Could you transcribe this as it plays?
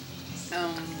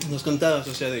nos contabas,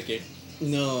 o sea, de que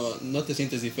no te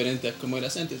sientes diferente a como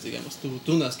eras antes, digamos.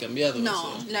 Tú no has cambiado.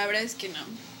 No, o sea. la verdad es que no.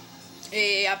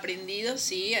 He aprendido,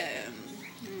 sí,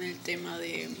 en el tema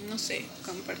de, no sé,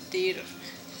 compartir,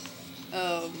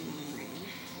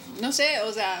 no sé,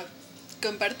 o sea,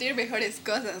 compartir mejores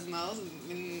cosas, ¿no?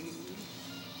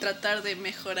 Tratar de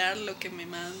mejorar lo que me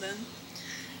mandan.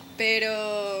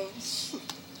 Pero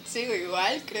sigo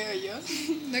igual, creo yo.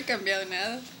 No he cambiado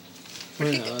nada.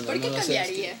 ¿Por qué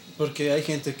cambiaría? Porque hay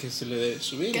gente que se le debe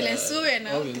subir. Que le sube,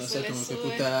 ¿no? Obvio, Que ¿no? O se sea, le como que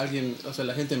sube. puta, alguien, o sea,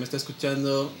 la gente me está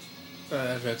escuchando,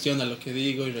 reacciona a lo que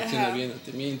digo y reacciona Ajá. bien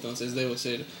ante mí, entonces debo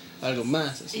ser algo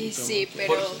más. Así, Y como sí, que-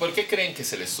 pero... ¿Por qué creen que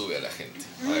se le sube a la gente?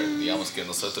 A ver, digamos que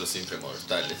nosotros simples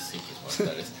mortales.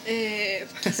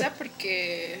 Quizá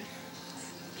porque...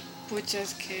 Pucha,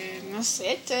 es que no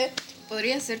sé, che.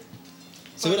 Podría ser...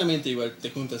 Seguramente igual te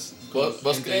juntas ¿Vos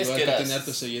gente crees igual que que eras- tiene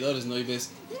hartos seguidores, ¿no? Y ves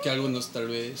que algunos tal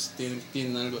vez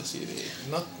tienen algo así de...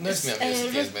 No es mi amigo, si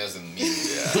tienes menos de un mil.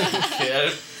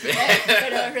 Ya.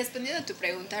 Pero respondiendo a tu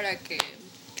pregunta, ahora que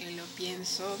lo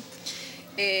pienso,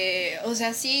 o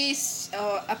sea, sí,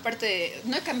 aparte,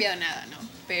 no he cambiado nada, ¿no?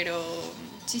 Pero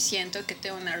sí siento que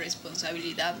tengo una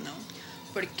responsabilidad, ¿no?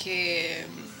 Porque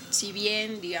si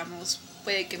bien, digamos,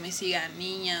 puede que me sigan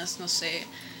niñas, no sé,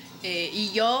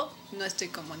 y yo no estoy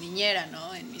como niñera,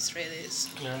 ¿no? En mis redes.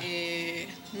 Claro.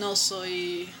 No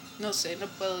soy, no sé, no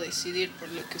puedo decidir por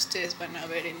lo que ustedes van a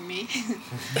ver en mí.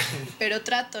 Pero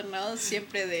trato, ¿no?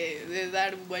 Siempre de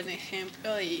dar un buen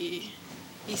ejemplo y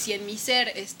si en mi ser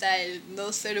está el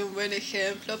no ser un buen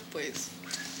ejemplo, pues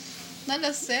no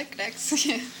lo sé, cracks.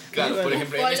 Claro, por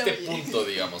ejemplo, en este Follow. punto,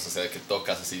 digamos, o sea, que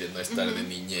tocas así de no estar de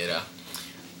niñera,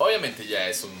 obviamente ya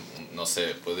es no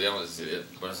sé, podríamos decir,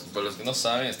 por los que no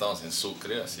saben, estamos en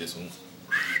Sucre, así es un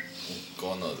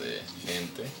cono de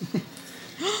gente.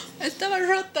 Estaba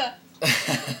rota.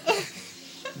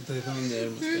 ¿De dónde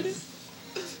hemos quedado?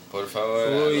 Por favor,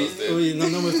 a los de... Uy, no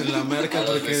muestren la marca a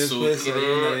los porque de después Sucre,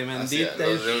 hay una hacia demandita.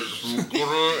 los de Sucre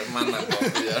mandan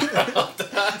copiar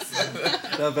otras.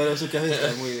 No, pero su cabeza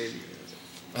está muy delicada.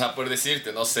 O sea, por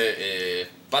decirte, no sé,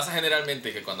 pasa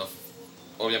generalmente que cuando,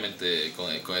 obviamente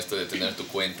con esto de tener tu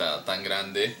cuenta tan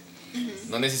grande,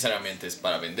 no necesariamente es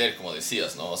para vender, como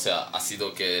decías, ¿no? O sea, ha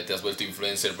sido que te has vuelto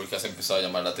influencer porque has empezado a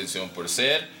llamar la atención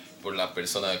por la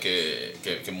persona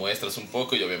que muestras un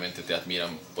poco y obviamente te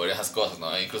admiran por esas cosas,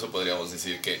 ¿no? E incluso podríamos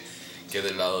decir que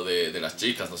del lado de las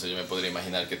chicas, no sé, yo me podría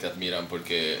imaginar que te admiran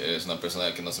porque eres una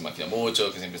persona que no se maquilla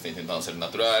mucho, que siempre está intentando ser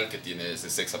natural, que tiene ese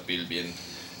sex appeal bien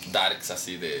darks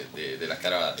así de la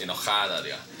cara enojada,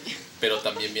 digamos. Pero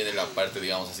también viene la parte,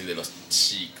 digamos así, de los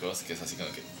chicos, que es así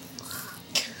como que...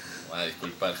 Van a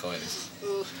disculpar, jóvenes.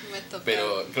 Me tocó.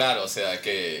 Pero claro, o sea,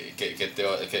 que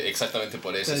exactamente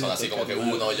por eso son así como que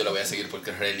no, yo la voy a seguir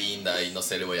porque es re linda y no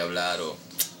sé, le voy a hablar o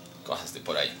cosas de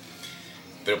por ahí.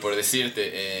 Pero por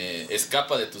decirte,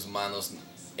 escapa de tus manos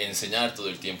enseñar todo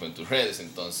el tiempo en tus redes,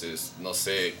 entonces no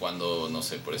sé cuando, no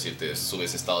sé, por decirte,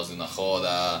 subes estados de una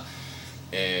joda,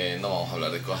 no vamos a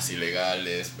hablar de cosas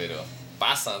ilegales, pero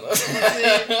pasa, ¿no? Sí,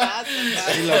 pasa.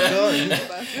 Sí, loco.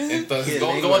 Entonces, Qué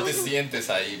 ¿cómo lengua. te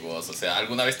sientes ahí vos? O sea,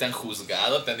 ¿alguna vez te han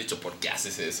juzgado? ¿Te han dicho por qué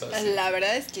haces eso? Así. La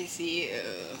verdad es que sí,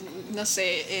 no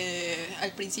sé,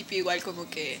 al principio igual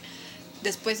como que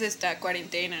después de esta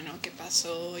cuarentena, ¿no? Que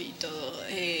pasó y todo,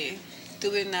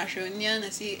 tuve una reunión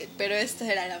así, pero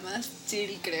esta era la más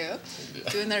chill, creo.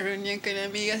 Tuve una reunión con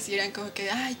amigas y eran como que,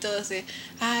 ay, todos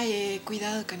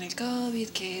cuidado con el COVID,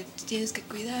 que tienes que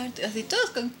cuidarte, así,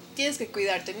 todos tienes que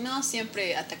cuidarte, no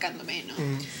siempre atacándome, ¿no?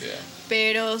 Yeah.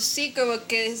 Pero sí, como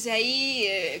que desde ahí,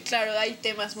 claro, hay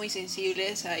temas muy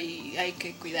sensibles, hay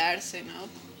que cuidarse, ¿no?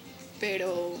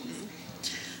 Pero,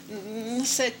 no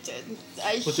sé,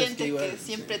 hay Pues es gente que igual, que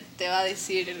siempre te va a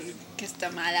decir que está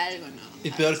mal algo, ¿no? Y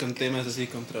peor con temas así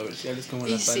controversiales como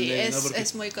Y la sí, pandemia, ¿no? es Porque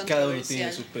muy cada uno tiene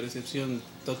controversial. su percepción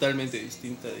totalmente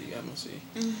distinta, digamos,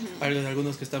 y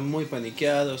algunos que están muy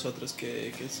paniqueados, otros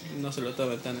que no se lo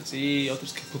toman tan así,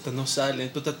 otros que puta no salen.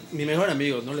 Puta, mi mejor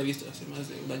amigo no lo he visto hace más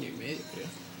de 1 año y medio, creo.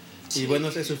 Sí. Y bueno,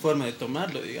 es su forma de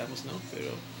tomarlo, digamos, ¿no?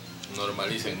 Pero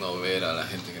Normalicen no ver a la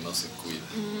gente que no se cuida.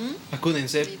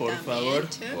 acúdense, Sí, por también, favor,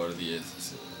 che. Por 10.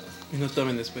 Así. y no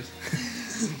tomen después.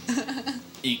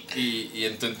 Y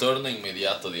en tu entorno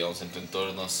inmediato, digamos, en tu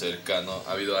entorno cercano,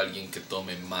 ¿ha habido alguien que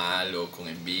tome mal o con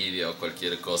envidia o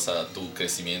cualquier cosa tu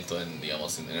crecimiento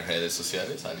digamos, en redes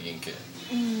sociales? Alguien que,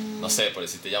 no sé, por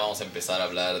decirte, ya vamos a empezar a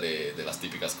hablar de las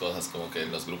típicas cosas como que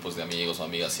en los grupos de amigos o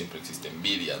amigas siempre existe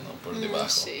envidia, ¿no? Por debajo.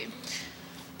 Sí.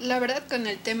 La verdad, con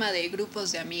el tema de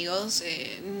grupos de amigos,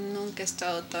 nunca he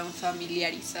estado tan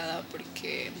familiarizada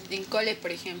porque en cole,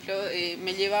 por ejemplo,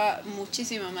 me lleva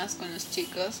muchísimo más con los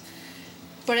chicos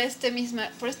por esta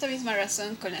misma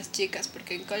razón con las chicas,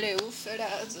 porque en cole,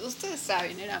 ustedes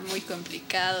saben, era muy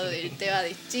complicado el tema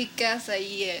de chicas,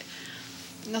 ahí,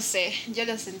 no sé, yo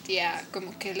lo sentía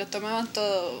como que lo tomaban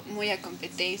todo muy a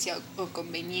competencia o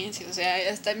conveniencia, o sea,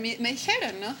 hasta me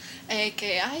dijeron, ¿no?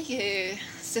 Que, ay,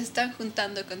 se están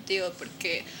juntando contigo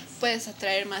porque puedes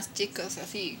atraer más chicos,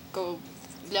 así, como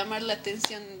llamar la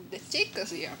atención de chicos,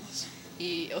 digamos,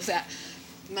 y, o sea...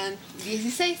 Man,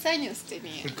 16 años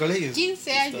tenía. El colegio.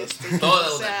 15 años tenía.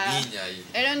 Toda o sea, una niña ahí.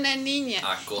 era una niña.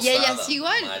 Acosada, y ellas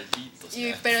igual.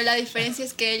 Malditos, Pero la diferencia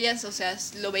es que ellas, o sea,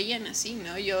 lo veían así,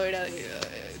 ¿no? Yo era de,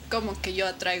 como que yo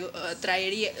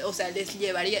atraería, o sea, les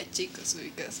llevaría chicos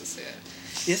ubicas, o sea.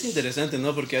 Y es interesante,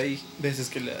 ¿no? Porque hay veces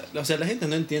que o sea, la gente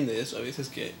no entiende eso. A veces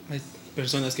que hay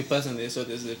personas que pasan de eso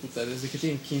desde que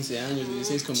tienen 15 años,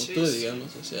 16 como Sí, tú, sí.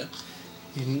 digamos, o sea.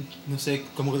 Y no sé,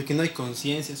 como que no hay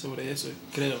conciencia sobre eso,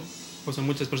 creo. O sea,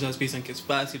 muchas personas piensan que es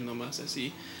fácil nomás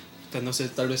así. O sea, no sé,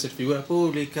 tal vez ser figura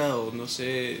pública o no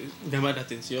sé, llamar la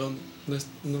atención. No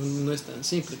es tan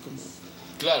simple como...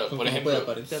 Claro, como por ejemplo, puede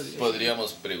aparentar, digamos.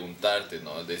 podríamos preguntarte,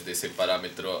 ¿no? Desde ese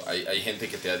parámetro, hay gente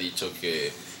que te ha dicho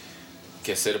que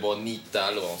ser bonita,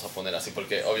 lo vamos a poner así,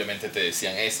 porque obviamente te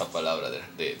decían esa palabra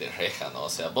de reja, ¿no? O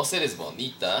sea, vos eres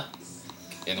bonita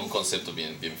en un concepto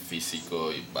bien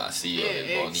físico y vacío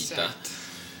de bonita. Exacto.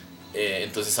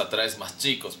 Entonces atraes más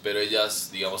chicos, pero ellas,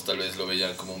 digamos, tal vez lo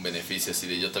veían como un beneficio así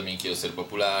de yo también quiero ser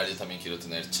popular, yo también quiero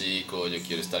tener chicos, yo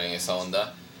quiero estar en esa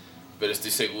onda. Pero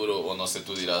estoy seguro, o no sé,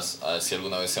 tú dirás, si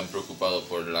alguna vez se han preocupado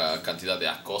por la cantidad de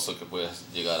acoso que puedes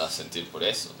llegar a sentir por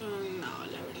eso. No,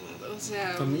 la verdad, o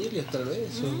sea... Familia, tal vez.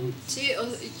 Sí,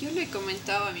 yo le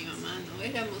comentaba a mi mamá, ¿no?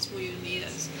 Éramos muy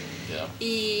unidas. ¿Ya?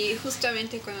 Y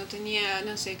justamente cuando tenía,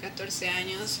 no sé, 14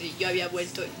 años, yo había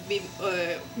vuelto,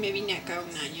 me vine acá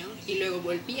un año y luego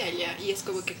volví allá. Y es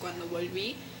como que cuando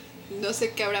volví, no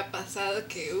sé qué habrá pasado,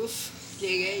 que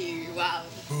llegué y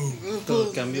wow.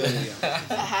 Todo cambió, digamos.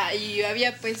 Ajá, y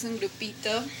había pues un grupito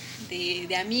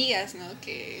de amigas, ¿no?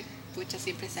 Que pucha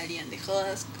siempre salían de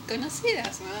jodas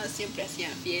conocidas, ¿no? Siempre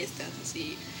hacían fiestas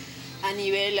así, a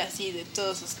nivel así de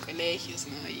todos los colegios,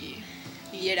 ¿no?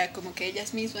 Y era como que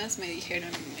ellas mismas me dijeron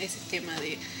ese tema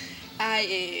de,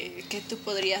 ay, que tú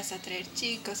podrías atraer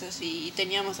chicos así, y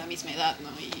teníamos la misma edad, ¿no?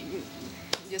 Y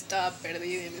yo estaba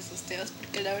perdida en esos temas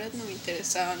porque la verdad no me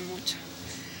interesaban mucho.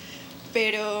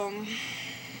 Pero...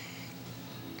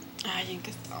 Ay, ¿en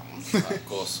qué estábamos?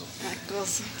 Acoso.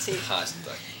 Acoso, sí.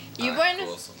 Hashtag. Y bueno,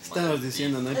 acoso, Estamos maldito.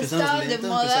 diciendo, ¿no? Empezamos estaba lento, de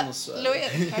moda, empezamos suave. lo voy a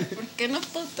dejar porque no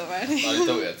puedo tomar.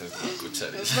 Ahorita voy a tener que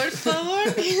escuchar eso. Por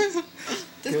favor.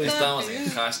 Te estaba Estamos en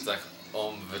pidiendo. hashtag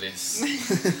hombres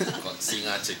sin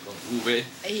H, con V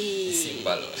y sin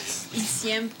valores. Y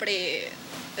siempre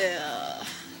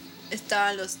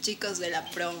estaban los chicos de la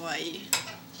promo ahí.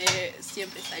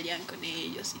 Siempre salían con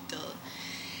ellos y todo.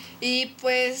 Y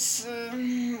pues,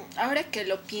 ahora que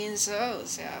lo pienso, o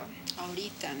sea,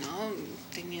 ahorita, ¿no?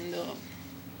 Teniendo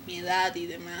mi edad y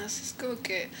demás, es como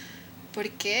que, ¿por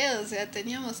qué? O sea,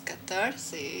 teníamos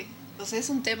 14. O sea, es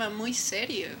un tema muy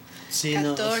serio. Sí,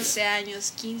 14 no, o sea,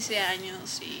 años, 15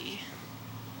 años y...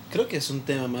 creo que es un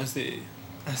tema más de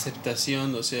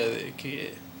aceptación, o sea, de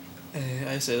que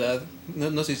a esa edad,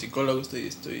 no soy psicólogo,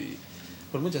 estoy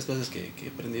por muchas cosas que he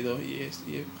aprendido y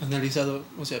he analizado,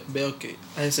 o sea, veo que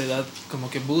a esa edad como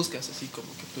que buscas así como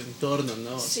que tu entorno,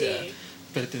 ¿no? O Sí. sea,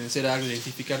 pertenecer a algo,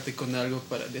 identificarte con algo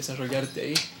para desarrollarte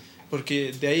ahí,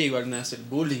 porque de ahí igual nace el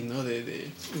bullying, ¿no?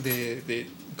 De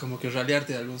como que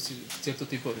ralearte de algún cierto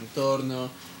tipo de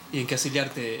entorno y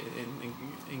encasillarte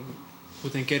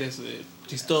en que eres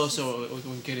chistoso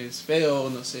o en que eres feo,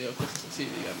 no sé, o cosas así,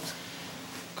 digamos.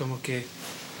 Como que...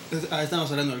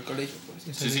 estamos hablando del colegio,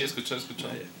 pues. Sí, escucho.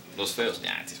 Ah, ya. Los feos,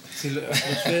 ya, tío. Sí, los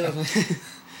feos.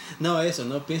 No, eso,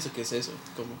 no pienso que es eso.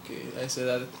 Como que a esa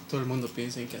edad todo el mundo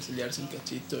piensa en encasillarse un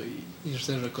cachito y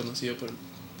ser reconocido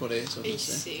por eso, Y no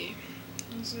sé. sí,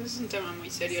 eso es un tema muy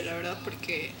serio, la verdad,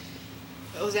 porque,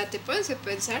 o sea, te puedes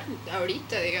pensar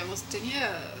ahorita, digamos,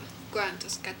 tenía,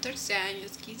 ¿cuántos? 14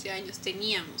 años, 15 años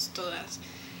teníamos todas.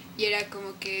 Y era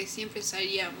como que siempre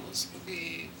salíamos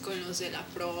con los de la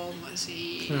promo,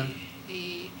 así. Ah.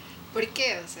 Y, ¿por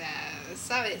qué? O sea,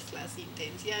 sabes las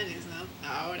intenciones, ¿no?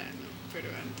 Ahora, ¿no? Pero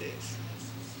antes...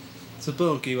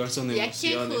 Supongo que igual son ¿Y a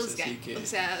quién emociones, juzgan? así que... O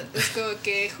sea, es como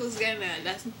que juzgan a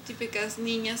las típicas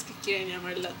niñas que quieren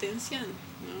llamar la atención,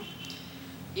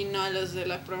 ¿no? Y no a los de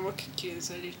la promo que quieren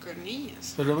salir con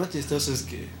niñas. Pero lo más chistoso es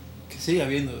que sigue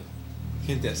habiendo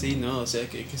gente así, ¿no? O sea,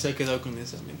 que se ha quedado con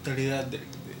esa mentalidad de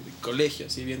colegio,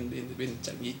 así bien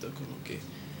changuito, como que,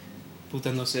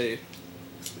 puta, no sé,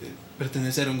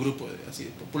 pertenecer a un grupo así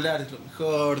de popular es lo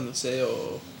mejor, no sé,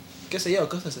 o qué sé yo,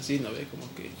 cosas así, ¿no ve? Como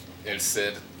que... El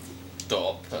ser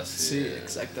top, así. Sí,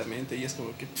 exactamente, y es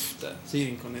como que puta,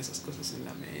 siguen con esas cosas en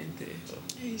la mente.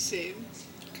 Y sí,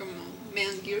 como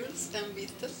Man Girls, ¿han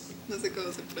visto? No sé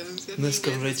cómo se pronuncia. No es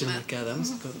con en inglés, Rachel man. McAdams.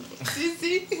 Con... Sí,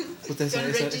 sí. Puta, Con esa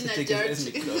Regina chica es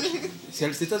mi George.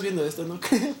 crush. Si estás viendo esto, no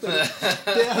creo, pero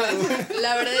te amo.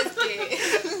 La verdad es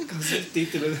que Con el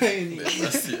título de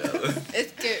Demasiado. es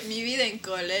que mi vida en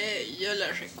cole yo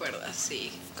la recuerdo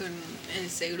así, con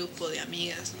ese grupo de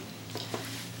amigas,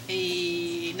 ¿no?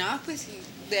 Y no, pues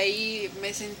de ahí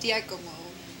me sentía como,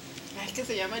 ay, que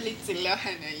se llama Lindsay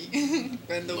Lohan ahí,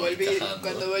 cuando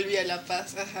volví a La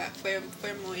Paz, ajá, fue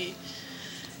muy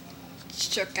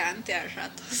chocante a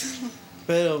ratos.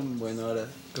 Pero bueno, ahora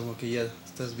como que ya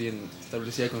estás bien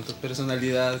establecida con tu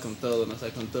personalidad, con todo, ¿no? O sea,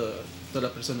 con toda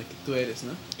la persona que tú eres,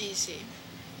 ¿no? Y sí.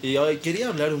 Y hoy quería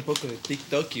hablar un poco de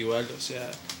TikTok igual, o sea,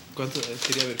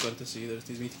 quería ver cuántos seguidores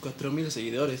tienes, 24.000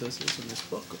 seguidores, o sea, eso no es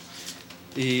poco.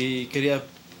 Y quería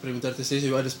preguntarte si eso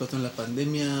igual les pasó en la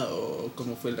pandemia o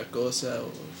cómo fue la cosa.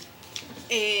 O...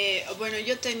 Bueno,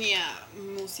 yo tenía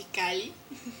Musical.ly.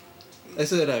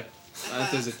 Eso era Ajá,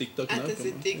 antes de TikTok, ¿no? antes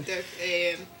de Como... TikTok.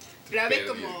 Grabé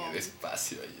Pero como... en el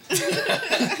espacio ahí.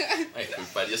 Ay,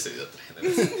 culpar, yo soy de otra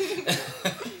generación.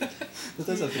 No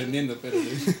estás aprendiendo, pero...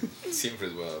 Siempre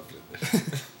es bueno aprender.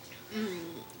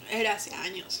 Era hace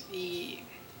años y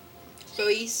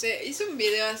hice un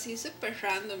video así súper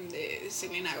random de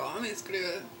Selena Gómez, creo.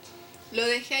 Lo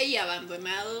dejé ahí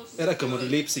abandonado. Era como Pero-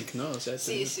 lip sync, ¿no? O sea,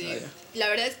 Sí, sí. ya. La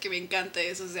verdad es que me encanta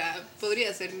eso, o sea, podría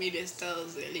hacer 1000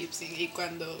 estados de lip sync y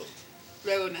cuando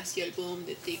luego nació el boom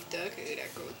de TikTok era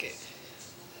como que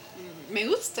me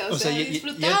gusta, o sea,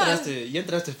 disfrutaba. Ya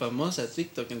entraste famosa a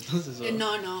TikTok, entonces. ¿O?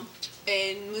 No,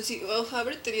 en música, ojo,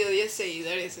 habré tenido 10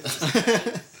 seguidores en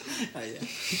Ah, ya.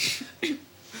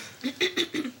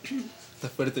 Está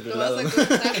fuerte el Lo vas helado, a ¿no?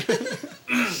 contar.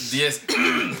 10.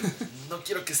 No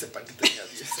quiero que sepan que tenía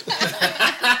 10.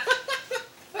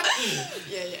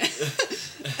 Ya.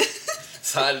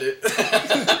 Sale.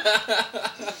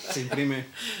 Se imprime.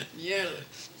 Mierda.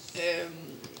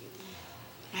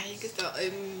 Ay, que estaba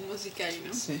en musical,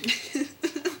 ¿no? Sí.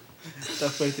 Está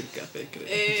fuerte el café,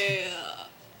 creo.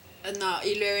 No,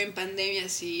 y luego en pandemia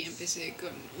sí empecé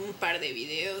con un par de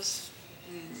videos.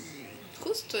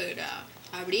 Justo era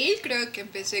abril, creo que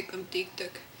empecé con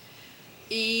TikTok.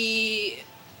 Y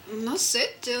no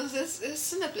sé, o sea,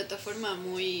 es una plataforma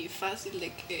muy fácil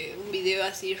de que un video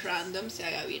así random se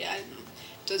haga viral, ¿no?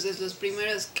 Entonces los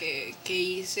primeros que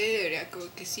hice era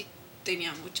como que sí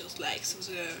tenía muchos likes, o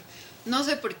sea, no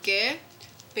sé por qué,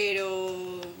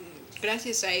 pero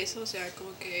gracias a eso, o sea,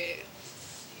 como que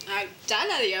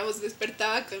Chala, digamos,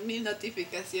 despertaba con 1000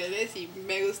 notificaciones y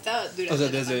me gustaba durante O sea,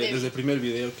 la pandemia. desde el primer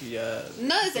video que ya...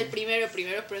 No desde el primero,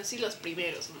 pero sí los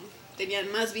primeros, ¿no?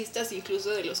 Tenían más vistas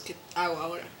incluso de los que hago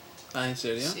ahora. Ah, ¿en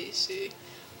serio? Sí.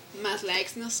 Más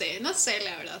likes, no sé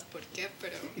la verdad por qué,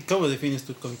 pero... ¿Y cómo defines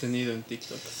tu contenido en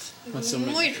TikTok? Más o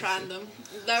menos. Muy random.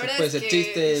 La verdad puede es ser que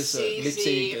chistes, lip sync,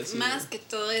 sí, así. más que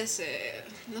todo es,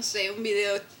 no sé, un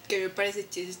video que me parece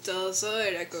chistoso,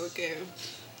 era como que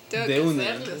tengo De que una,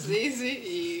 hacerlo, ¿no? sí,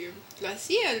 y lo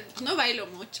hacía. No bailo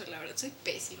mucho, la verdad, soy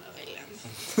pésima bailando.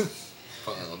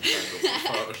 Pongan un tango,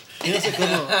 por favor.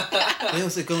 Yo no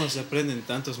sé cómo se aprenden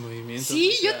tantos movimientos. Sí,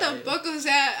 o sea, yo tampoco, o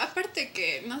sea, aparte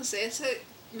que, no sé,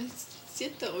 me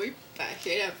siento muy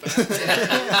pajera para hacer.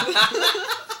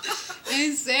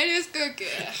 En serio, es como que...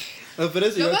 No, pero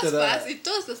eso Lo igual más te da... fácil,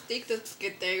 todos los TikToks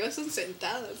que tengo son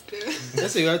sentados, creo.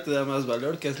 Eso igual te da más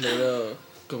valor que has logrado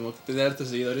como tener a tus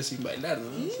seguidores sin bailar, ¿no?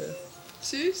 O sea,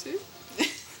 Sí.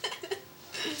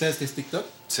 ¿sabes qué es TikTok?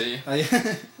 Sí, Ah, ya.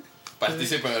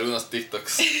 participo en algunos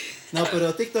TikToks. No,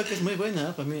 pero TikTok es muy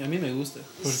buena, a mí me gusta.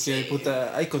 Porque, Sí.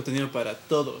 puta, hay contenido para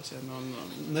todo. O sea,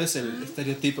 no es el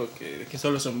estereotipo que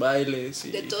solo son bailes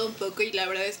y... De todo un poco, y la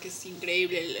verdad es que es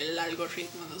increíble el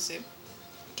algoritmo, no sé.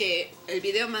 Que el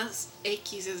video más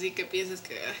X, así que piensas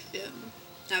que,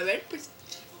 ya, a ver, pues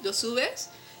lo subes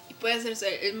y puede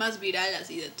ser el más viral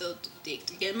así de todo tu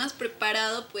TikTok. Y el más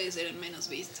preparado puede ser el menos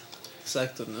visto.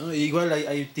 Exacto, ¿no? Y igual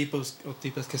hay tipos o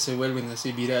tipas que se vuelven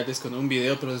así virales con un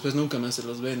video, pero después nunca más se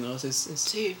los ve, ¿no?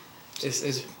 Sí.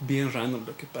 Es bien random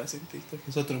lo que pasa en TikTok,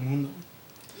 es otro mundo.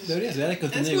 Deberías ver el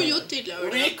contenido. Es muy igual. útil, la Un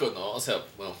verdad. icono, ¿no? O sea,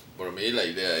 bueno, por mí la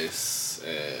idea es,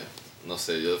 no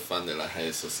sé, yo fan de las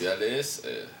redes sociales.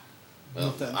 Bueno,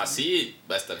 No tanto. así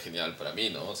va a estar genial para mí,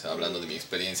 ¿no? O sea, hablando de mi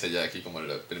experiencia ya aquí como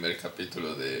el primer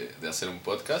capítulo de hacer un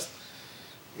podcast,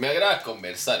 me agrada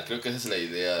conversar, creo que esa es la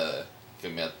idea que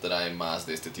me atrae más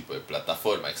de este tipo de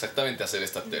plataforma, exactamente hacer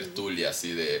esta tertulia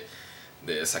así de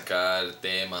de sacar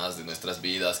temas de nuestras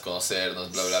vidas,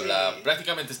 conocernos, bla, bla, bla.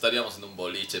 Prácticamente estaríamos en un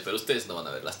boliche, pero ustedes no van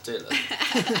a ver las chelas.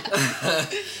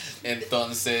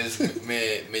 Entonces,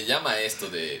 me llama esto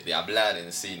de hablar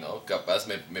en sí, ¿no? Capaz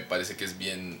me parece que es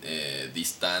bien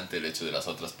distante el hecho de las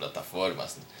otras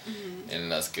plataformas, ¿no? En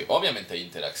las que obviamente hay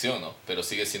interacción, ¿no? Pero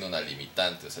sigue siendo una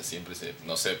limitante, o sea, siempre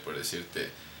no sé, por decirte,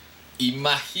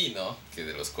 imagino que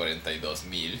de los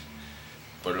 42,000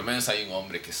 por lo menos hay un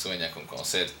hombre que sueña con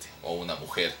conocerte, o una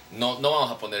mujer. No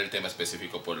vamos a poner el tema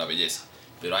específico por la belleza,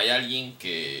 pero hay alguien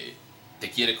que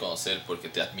te quiere conocer porque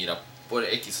te admira por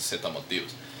X o Z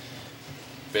motivos.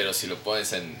 Pero si lo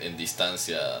pones en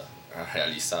distancia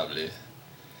realizable,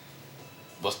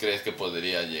 ¿vos crees que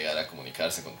podría llegar a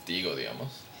comunicarse contigo,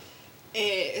 digamos?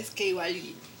 Es que igual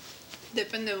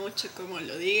depende mucho cómo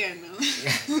lo digan, ¿no?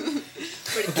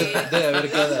 Porque debe haber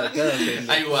cada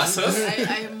pendejo. ¿Hay guasos?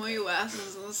 hay muy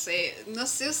guasos, no sé. No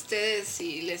sé ustedes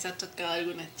si les ha tocado a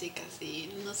alguna chica así,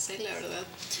 no sé la verdad.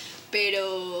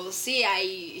 Pero sí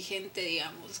hay gente,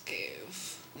 digamos, que,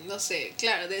 no sé,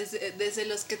 claro, desde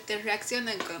los que te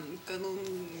reaccionan con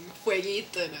un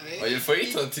fueguito, ¿no ves? Oye, el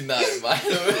fueguito no tiene nada de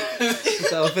malo, ¿ves?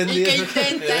 Está Y ofendido. que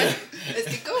intentan. Es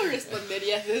que, ¿cómo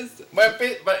responderías eso? Bueno,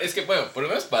 es que, bueno, por lo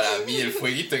menos para mí el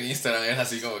fueguito en Instagram es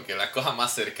así como que la cosa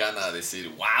más cercana a decir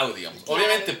wow, digamos. Claro,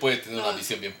 Obviamente puede tener una no,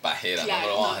 visión bien pajera, claro, no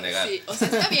lo vamos a negar. Sí, o sea,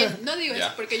 está bien, no digo Ya.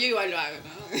 eso porque yo igual lo hago,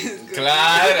 ¿no?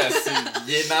 Claro, así,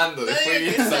 llenando de No digo que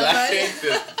fueguitos a está la mal. gente.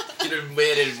 Quieren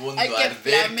ver el mundo Hay que arder, que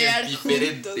flamear es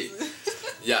diferente. juntos.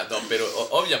 Ya, no, pero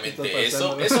obviamente Está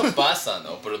pasando. eso pasa,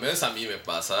 ¿no? Por lo menos a mí me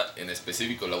pasa. En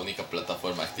específico, la única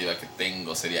plataforma activa que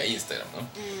tengo sería Instagram,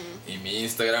 ¿no? Y mi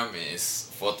Instagram es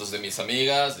fotos de mis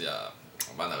amigas, ya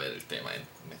van a ver el tema,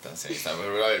 métanse en Instagram.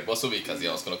 Pero a ver, vos ubicas,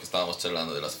 digamos, con lo que estábamos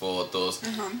charlando de las fotos,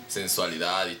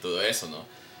 sensualidad y todo eso, ¿no?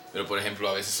 Pero, por ejemplo,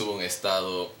 a veces subo un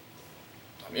estado.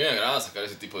 A mí me agrada sacar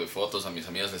ese tipo de fotos, a mis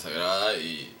amigas les agrada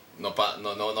y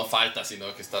no falta,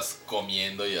 sino que estás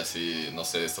comiendo y así, no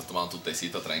sé, estás tomando tu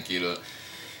tecito tranquilo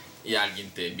y alguien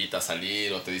te invita a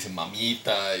salir o te dice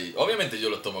mamita y obviamente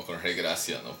yo lo tomo con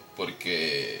regracia, ¿no?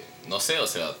 Porque, no sé, o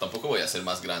sea, tampoco voy a hacer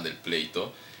más grande el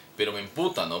pleito, pero me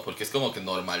emputa, ¿no? Porque es como que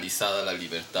normalizada la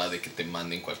libertad de que te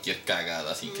manden cualquier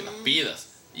cagada sin que la pidas.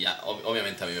 Y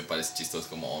obviamente a mí me parece chistoso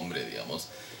como hombre, digamos,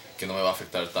 que no me va a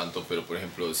afectar tanto, pero por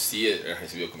ejemplo sí he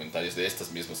recibido comentarios de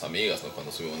estas mismas amigas, ¿no?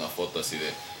 Cuando subo una foto así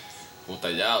de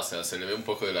puta ya, o sea, se le ve un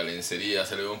poco de la lencería,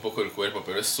 se le ve un poco del cuerpo,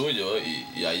 pero es suyo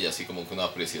y hay así como que una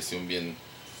apreciación bien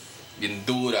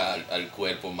dura al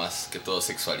cuerpo, más que todo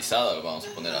sexualizada, lo vamos a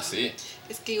poner así.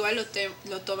 Es que igual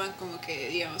lo toman como que,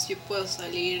 digamos, yo puedo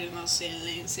salir, no sé, en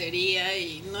lencería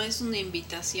y no es una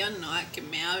invitación, ¿no? A que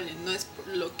me hablen, no es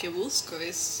lo que busco,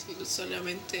 es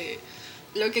solamente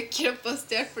lo que quiero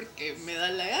postear porque me da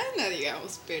la gana,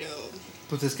 digamos, pero...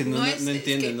 Pues es que no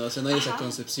entienden, que, ¿no? O sea, no hay esa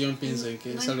concepción, piensan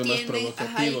que no es algo más entienden,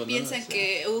 provocativo, y ¿no? piensan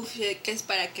O sea, que es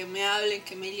para que me hablen,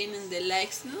 que me llenen de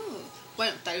likes, ¿no?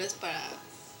 Bueno, tal vez para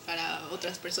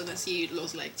otras personas sí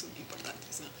los likes son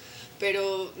importantes, ¿no?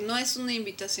 Pero no es una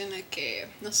invitación a que,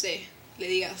 no sé, le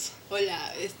digas,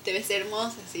 hola, te ves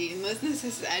hermosa, sí, no es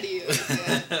necesario, o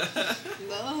sea,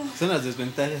 no. son las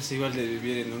desventajas igual de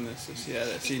vivir en una sociedad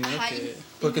así, ¿no? Ajá,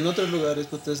 Porque en otros lugares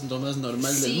pues, es lo más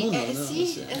normal del mundo, ¿no?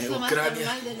 Sí, O sea, es lo más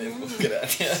normal del mundo.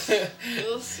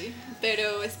 Sí,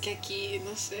 pero es que aquí,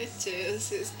 no sé, che,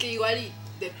 es que igual y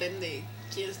depende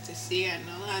quién te siga,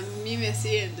 ¿no? A mí me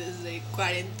siguen desde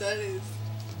 40,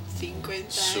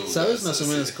 50 años. ¿Sabes más o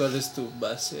menos cuál es tu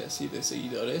base así de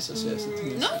seguidores? O sea, si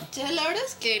tienes... No, ya la verdad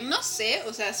es que no sé,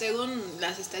 o sea, según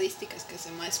las estadísticas que se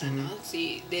muestran, ¿no?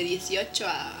 Sí, de 18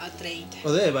 a 30.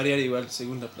 O debe variar igual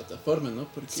según la plataforma, ¿no?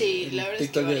 Porque Sí, en la verdad es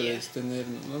que TikTok varía. debes tener,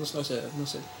 o sea, no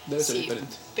sé, debe ser Sí,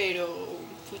 diferente.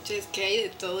 pero pucha, es que hay de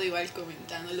todo igual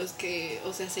comentando, los que,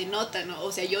 o sea, se nota, ¿no?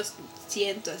 O sea, yo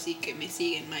siento así que me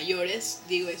siguen mayores,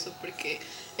 digo eso porque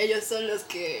ellos son los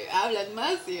que hablan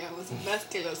más, digamos, más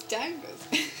que los changos.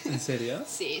 ¿En serio?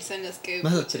 Sí, son los que...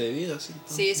 Más atrevidos,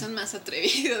 entonces. Sí, son más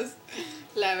atrevidos,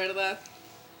 la verdad.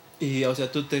 Y, o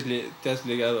sea, ¿tú te has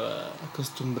llegado a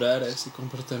acostumbrar a ese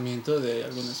comportamiento de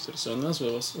algunas personas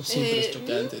o siempre es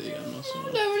chocante, digamos? No,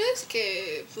 la verdad es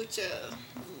que, pucha,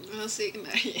 no sé,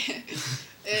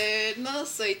 no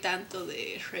soy tanto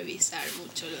de revisar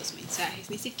mucho los mensajes,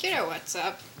 ni siquiera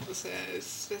WhatsApp, o sea,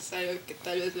 es algo que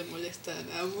tal vez le molesta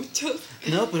a muchos.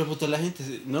 No, pero puto, la gente...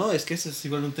 No, es que eso es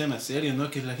igual un tema serio,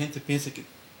 ¿no? Que la gente piensa que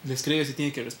le escribes y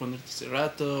tiene que responderte ese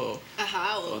rato,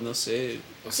 Ajá, o no sé.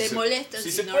 O te sea, molestas. Sí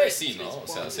si se no puede, sí, ¿no? O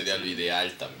sea, respondes, sería sí. lo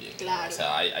ideal también. ¿no? Claro. O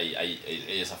sea, hay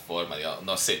esa forma, digamos.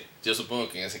 No sé, yo supongo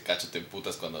que en ese cacho te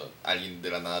emputas cuando alguien de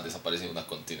la nada desaparece en una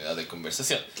continuidad de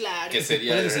conversación. Claro. Que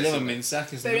sería Por el eso se llaman resumen.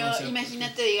 mensajes. Pero ¿no? O sea,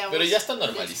 imagínate, digamos. Pero ya está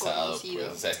normalizado, pues.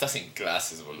 desconocido. O sea, estás en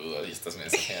clases, boludo, y estás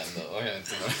mensajeando. Obviamente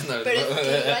no. Pero es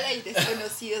que igual hay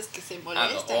desconocidos que se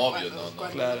molestan obvio,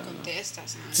 cuando claro, le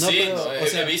contestas, ¿no? No, Sí, pero, no, o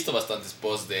sea, he visto bastantes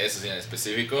posts de eso sí, en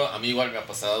específico. A mí igual me ha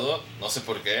pasado, no sé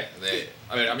por qué.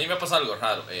 A ver, a mí me ha pasado algo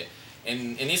raro.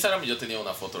 En Instagram yo tenía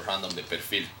una foto random de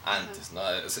perfil antes, ¿no?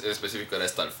 En específico era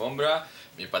esta alfombra,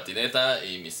 mi patineta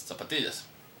y mis zapatillas.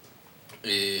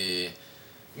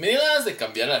 Me dio ganas de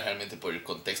cambiarla realmente por el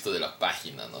contexto de la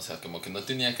página, ¿no? O sea, como que no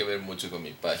tenía que ver mucho con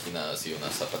mi página, así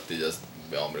unas zapatillas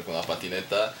de hombre con una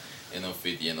patineta en un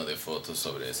feed lleno de fotos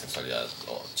sobre sensualidad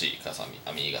o chicas,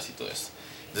 amigas y todo eso.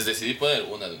 Entonces decidí poner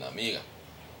una de una amiga.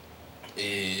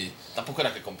 Y tampoco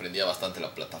era que comprendía bastante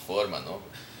la plataforma, ¿no?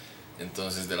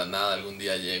 Entonces de la nada algún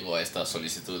día llego a estas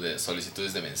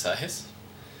solicitudes de mensajes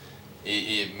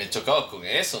y me chocaba con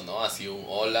eso, ¿no? Así un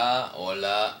hola,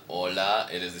 hola, hola,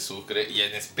 eres de Sucre. Y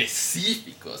en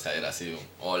específico, o sea, era así un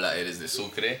hola, eres de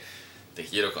Sucre, te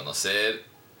quiero conocer.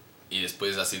 Y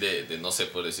después así de no sé,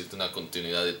 por decirte una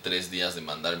continuidad de 3 días de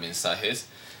mandar mensajes,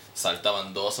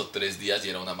 saltaban 2 o 3 días y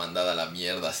era una mandada a la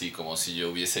mierda, así como si yo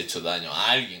hubiese hecho daño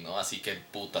a alguien, ¿no? Así que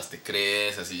putas te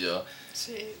crees, así yo...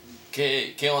 Sí.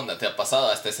 ¿Qué onda? ¿Te ha pasado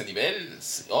hasta ese nivel?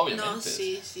 Obviamente. No,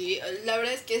 sí. La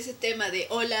verdad es que ese tema de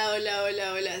hola, hola,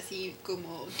 hola, hola, así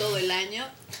como todo el año,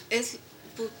 es,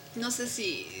 no sé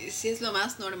si es lo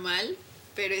más normal,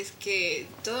 pero es que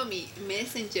todo mi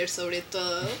Messenger, sobre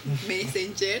todo,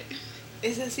 Messenger,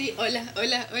 es así, hola,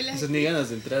 hola, hola. esas ni ganas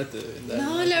de entrarte.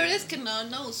 No, la verdad es que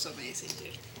no uso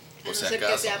Messenger. A no Por si ser que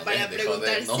acaso, sea no para dejen de joder,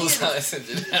 preguntar no si sabes a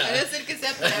no ser que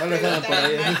sea para No lo dejan preguntar por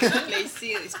ahí. a Marketplace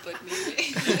si es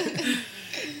disponible.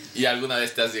 ¿Y alguna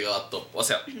vez te has llegado a top? O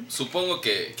sea, supongo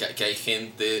que hay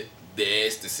gente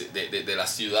de la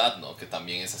ciudad, ¿no? Que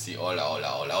también es así, hola,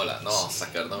 hola, hola, hola. No vamos a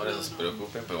sacar nombres, no se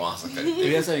preocupen, pero vamos a sacar el Pero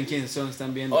tema. ya saben quiénes son,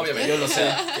 están viendo. Obviamente. Yo lo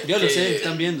sé. Yo lo sé,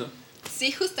 están viendo.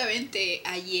 Sí, justamente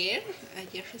ayer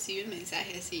recibí un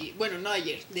mensaje así, bueno, no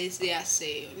ayer, desde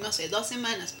hace, no sé, 2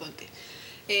 semanas, ponte.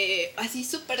 Así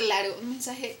súper largo, un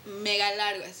mensaje mega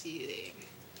largo así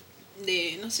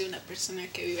de, no sé, una persona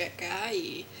que vive acá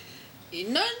y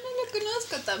no lo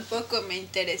conozco tampoco, me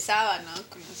interesaba, ¿no?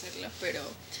 Conocerlo, pero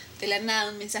de la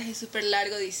nada un mensaje súper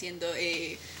largo diciendo,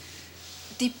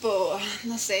 tipo,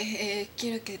 no sé,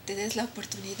 quiero que te des la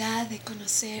oportunidad de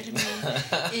conocerme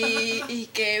y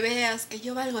que veas que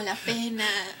yo valgo la pena.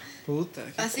 Puta.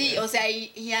 Así, o sea,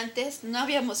 y antes no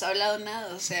habíamos hablado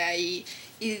nada, o sea, y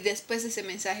después ese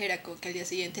mensaje era como que al día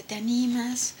siguiente, ¿te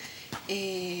animas?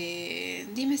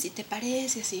 Dime si te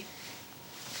parece, así.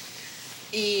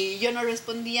 Y yo no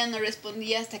respondía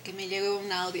hasta que me llegó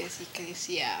un audio así que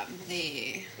decía,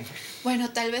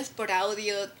 bueno, tal vez por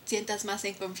audio sientas más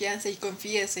en confianza y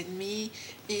confíes en mí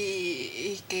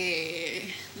y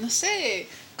que, no sé,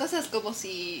 cosas como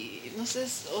si, no sé,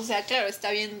 o sea, claro,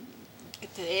 está bien que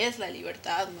te des la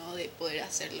libertad, ¿no? De poder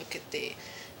hacer lo que te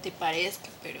parezca,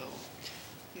 pero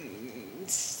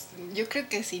yo creo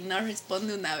que si no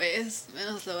responde una vez,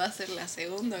 menos lo va a hacer la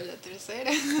segunda o la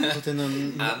tercera.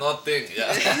 Anoten,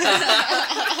 ya.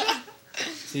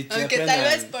 Sí, Aunque tal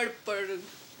vez por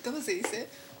 ¿cómo se dice?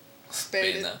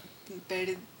 Pena.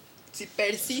 Si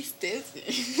persistes.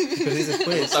 Pero dices,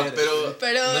 puede ser.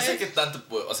 Pero no sé qué tanto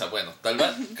puedo, o sea, bueno, tal vez,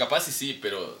 capaz sí,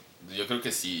 pero yo creo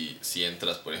que si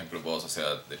entras, por ejemplo, vos, o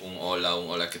sea, de un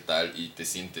hola, ¿qué tal? Y te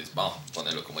sientes, vamos a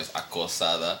ponerlo como es,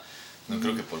 acosada, no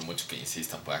creo que por mucho que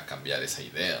insistan pueda cambiar esa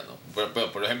idea, ¿no?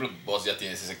 Pero, por ejemplo, vos ya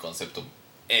tienes ese concepto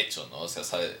hecho, ¿no? O sea,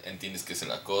 entiendes que es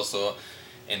el acoso,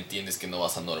 entiendes que no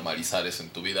vas a normalizar eso en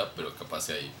tu vida, pero capaz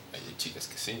hay chicas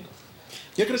que sí, ¿no?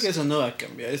 Yo creo que eso no va a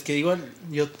cambiar. Es que igual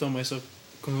yo tomo eso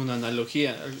con una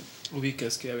analogía.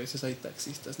 Ubicas que a veces hay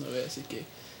taxistas, ¿no ves? Así que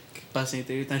pasan y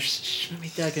te gritan,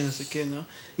 mamita, que no sé qué, ¿no?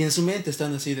 Y en su mente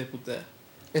están así de puta,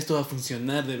 esto va a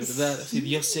funcionar de verdad. Así,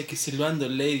 yo sé que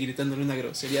silbándole y gritándole una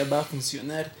grosería va a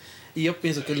funcionar. Y yo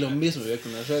pienso que es lo mismo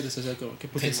con las redes, o sea, como que...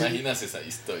 ¿Te imaginas esa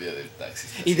historia del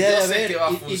taxista? Y debe yo haber, sé que va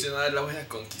a funcionar, la voy a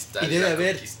conquistar. Y debe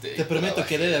haber, conquisté, te prometo que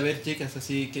trabajé. debe haber chicas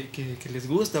así que les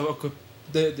gusta, o que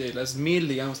de las 1000,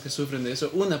 digamos, que sufren de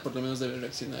eso, una por lo menos debe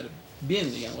reaccionar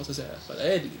bien, digamos, o sea, para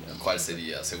él, digamos. ¿Cuál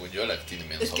sería? Según yo, la que tiene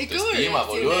menos es que autoestima,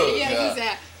 ¿cómo boludo. reaccionarías? O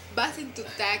sea, vas en tu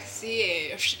taxi,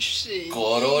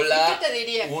 Corolla, ¿qué te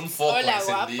diría? un foco Hola,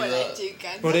 guapa encendido. la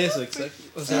chica. Por ¿no? eso, exacto.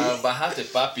 O sea, Bájate,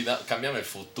 papi, cámbiame el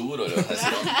futuro. Le vas a decir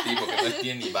a un tipo que no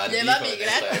tiene ni barbijo Llévame en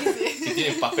esta gratis, época, sí. que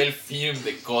tiene papel film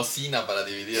de cocina para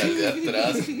dividir al de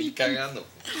atrás, ni cagando.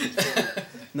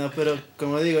 no, pero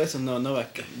como digo, eso no va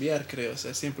a cambiar, creo. O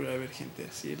sea, siempre va a haber gente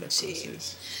así, la Sí. cosa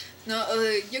es... No,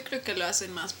 yo creo que lo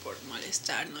hacen más por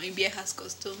molestar, ¿no? Y viejas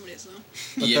costumbres,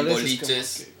 ¿no? Y O en tal vez es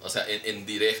boliches, como que- o sea, en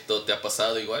directo, ¿te ha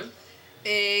pasado igual?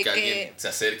 Que alguien se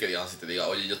acerque, digamos, y te diga,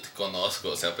 oye, yo te conozco,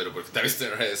 o sea, pero porque te has visto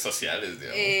en redes sociales,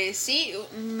 digamos. Sí,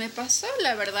 me pasó,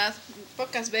 la verdad,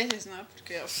 pocas veces, ¿no?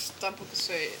 Porque tampoco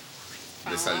soy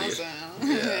De salir. famosa, ¿no?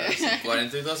 Ya, sí,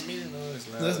 42,000 no es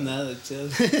nada. No es nada,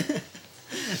 chaval.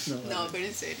 No, vale. pero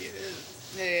en serio.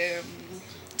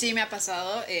 Sí, me ha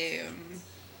pasado.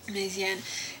 Me decían,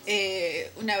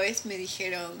 una vez me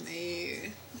dijeron,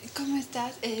 ¿cómo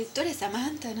estás? Tú eres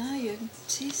Samanta, ¿no? Y yo,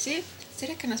 sí, sí.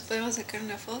 ¿Será que nos podemos sacar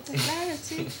una foto? Claro,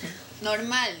 sí.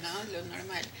 Normal, ¿no? Lo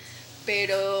normal.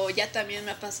 Pero ya también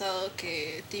me ha pasado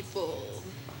que, tipo,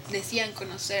 decían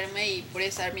conocerme y por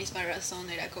esa misma razón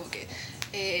era como que,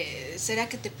 ¿será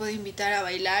que te puedo invitar a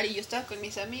bailar? Y yo estaba con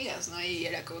mis amigas, ¿no? Y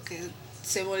era como que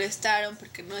se molestaron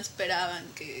porque no esperaban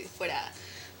que fuera,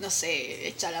 no sé,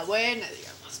 hecha la buena,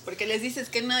 digamos. Porque les dices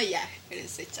que no, ya,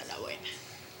 eres hecha la buena.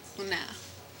 Una...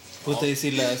 Puta, y si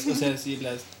las, o sea, si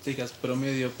las chicas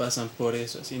promedio pasan por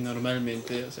eso, así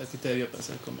normalmente, o sea, a ti te debía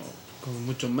pasar como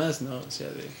mucho más, ¿no? O sea,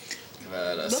 de...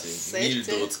 Claro, No sí. sé, 1000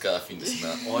 sí. dudes cada fin de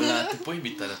semana. Hola, ¿te puedo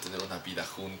invitar a tener una vida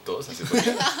juntos? Así,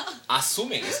 porque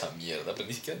asumen esa mierda, pero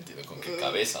ni siquiera entiendo con qué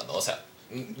cabeza, ¿no? O sea,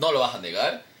 no lo vas a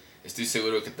negar. Estoy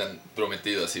seguro que te han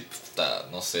prometido así, puta,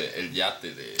 no sé, el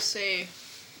yate de... Sí,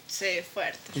 sí,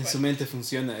 fuerte. En fuerte. su mente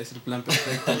funciona, es el plan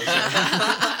perfecto. O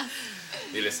sea,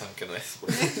 Dile Sam que no es.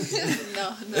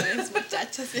 No es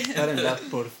muchacha, sí. párenla,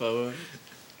 por favor.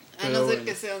 A Pero no ser bueno.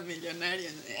 que sea un millonario,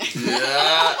 ¿no?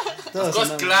 Ya. Todos Las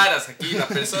cosas andamos- claras aquí, la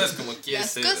persona es como quiere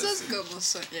Las ser. cosas así. como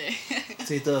son.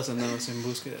 Sí, todos andamos en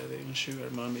búsqueda de un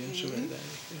sugar mommy, un sugar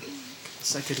daddy.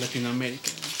 Saques Latinoamérica.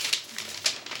 ¿no?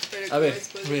 Pero A como ver,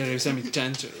 después voy a regresar a mi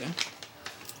chancho, ¿ya?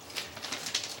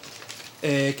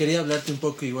 Quería hablarte un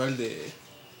poco igual de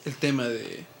el tema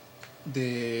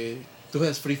de tú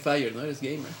juegas Free Fire, ¿no? Eres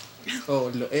gamer. O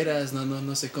lo eras,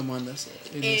 no sé cómo andas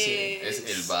en ese... Es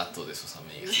el vato de sus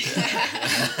amigas.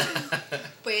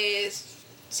 Pues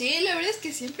sí, la verdad es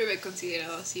que siempre me he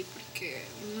considerado así porque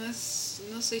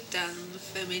no soy tan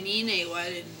femenina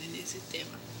igual en ese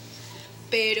tema.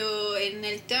 Pero en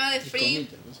el tema de free,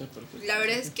 comillas, no sé por qué. la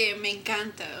verdad es que me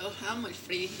encanta, amo el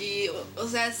free. Y, o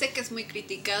sea, sé que es muy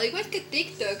criticado, igual que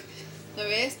TikTok. ¿No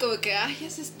ves? Como que, ay,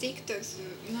 haces TikToks.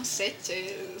 No sé, che,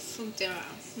 es un tema.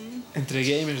 Entre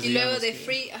gamers, Y luego digamos de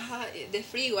que-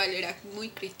 free igual era muy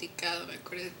criticado, me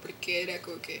acuerdo, porque era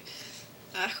como que,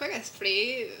 juegas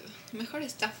free, mejor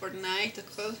está Fortnite o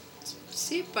cosas.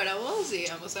 Sí, para vos,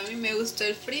 digamos, a mí me gusta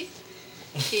el free.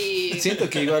 Y Siento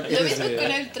que igual lo eres mismo de-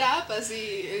 con el trap, así,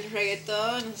 el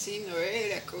reggaetón, así, ¿no?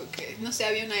 Era como que, no sé,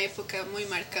 había una época muy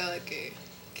marcada que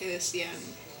decían,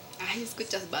 ay,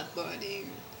 escuchas Bad Bunny.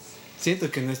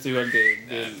 Siento que no estoy igual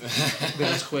de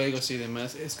los juegos y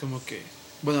demás. Es como que,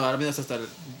 bueno, al menos hasta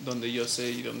donde yo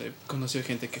sé y donde he conocido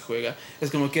gente que juega,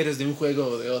 es como que eres de un juego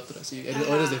o de otro. Así.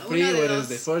 O eres de Ajá, Free, uno de o eres dos.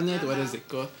 de Fortnite, o Ajá. eres de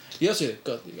COD. Yo soy de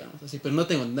COD, digamos, así, pero no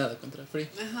tengo nada contra Free.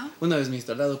 Ajá. Una vez me he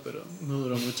instalado, pero no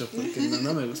duró mucho porque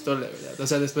no me gustó, la verdad. O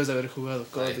sea, después de haber jugado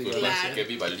COD, Ay, digamos. Claro. que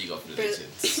viva League of Pero-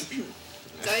 Legends.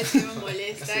 ¿Sabes qué me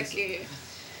molesta? ¿Qué es eso?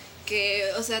 Que,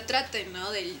 o sea, traten,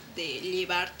 ¿no? De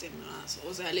llevarte, ¿no?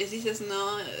 O sea, les dices,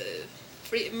 no,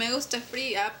 free, me gusta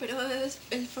free, pero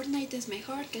el Fortnite es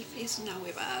mejor, que el free es una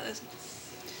huevada. Es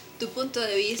tu punto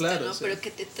de vista, Claro, ¿no? sí. Pero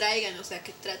que te traigan, o sea,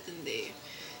 que traten de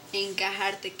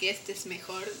encajarte, que este es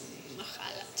mejor,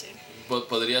 ojalá, che.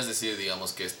 ¿Podrías decir,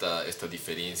 digamos, que esta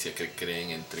diferencia que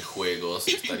creen entre juegos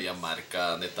estaría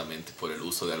marcada netamente por el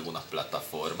uso de alguna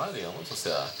plataforma, digamos? O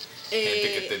sea,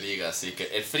 gente que te diga así, que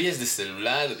el free es de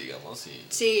celular, digamos, y...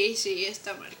 Sí,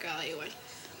 está marcada igual.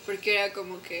 Porque era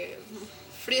como que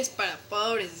free es para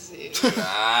pobres, sí.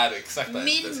 Claro,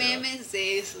 exactamente. 1000 así, ¿no? memes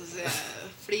de eso, o sea,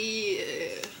 free,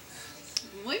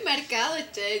 muy marcado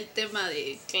el tema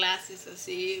de clases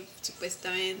así,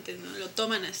 supuestamente, ¿no? Lo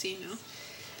toman así, ¿no?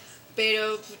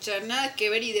 Pero, pucha, nada que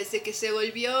ver, y desde que se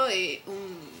volvió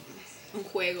un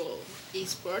juego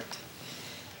eSport,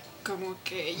 como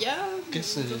que ya... ¿Qué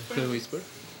es el juego eSport?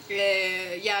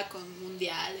 Ya con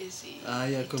mundiales y... Ah,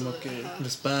 ya y como todo, que ajá.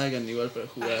 les pagan igual para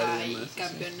jugar Ajá, y y demás. así.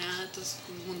 campeonatos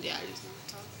mundiales,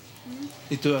 ¿no? Todo.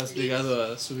 ¿Y tú has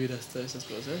llegado a subir hasta esas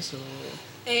cosas?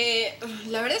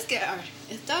 La verdad es que, a ver,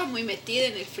 estaba muy metida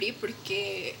en el free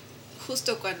porque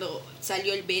justo cuando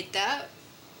salió el beta,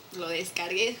 lo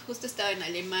descargué, justo estaba en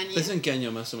Alemania. ¿Eso en qué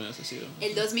año más o menos ha sido?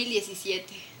 El 2017.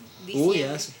 Uy,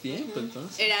 hace tiempo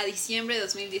entonces. Era diciembre de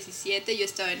 2017, yo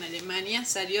estaba en Alemania,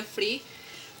 salió free.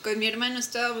 Con mi hermano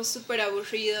estábamos súper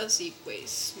aburridos y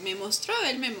pues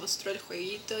él me mostró el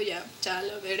jueguito, ya,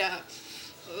 chalo, era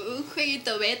un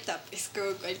jueguito beta, pues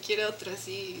como cualquier otro,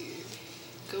 así,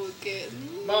 como que...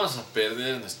 Vamos a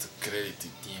perder nuestro crédito y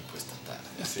tiempo esta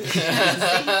tarde. Sí.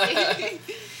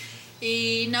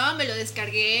 Y no, me lo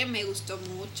descargué, me gustó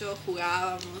mucho,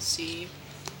 jugábamos, sí,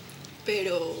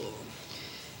 pero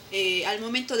al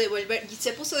momento de volver,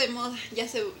 se puso de moda, ya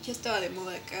estaba de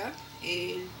moda acá,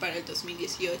 para el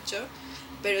 2018,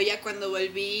 pero ya cuando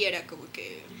volví era como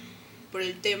que por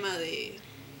el tema de,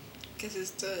 ¿qué es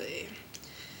esto? De,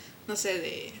 no sé,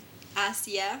 de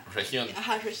Asia. Región.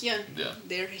 Ajá, región. Yeah.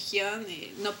 De región,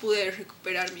 no pude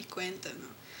recuperar mi cuenta, ¿no?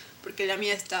 Porque la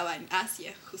mía estaba en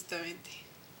Asia, justamente.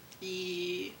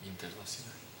 Y...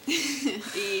 Internacional.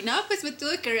 Y no, pues me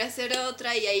tuve que rehacer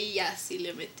otra y ahí ya sí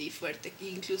le metí fuerte,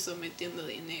 incluso metiendo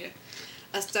dinero.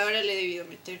 Hasta ahora le he debido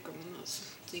meter como unos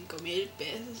 5,000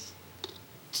 pesos.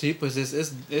 Sí, pues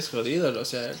es jodido, o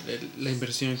sea, la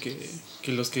inversión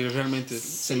que los que realmente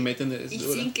se meten es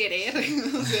dura. Y sin querer,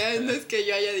 o sea, no es que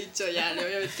yo haya dicho ya, le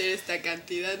voy a meter esta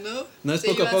cantidad, ¿no? No es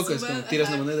poco a poco, es como tiras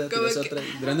una moneda, tiras otra,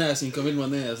 y de la nada 5,000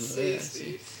 monedas, ¿no? Sí,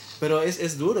 sí. Pero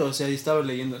es duro, o sea, yo estaba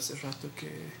leyendo hace rato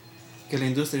que la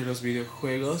industria de los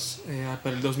videojuegos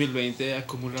para el 2020 ha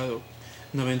acumulado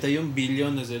 91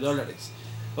 billones de dólares.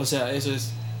 O sea, eso es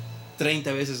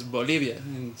 30 veces Bolivia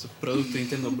en su Producto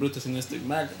Interno Bruto, si no estoy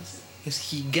mal. Es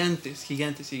gigante, es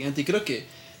gigante, es gigante. Y creo que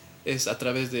es a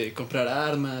través de comprar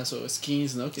armas o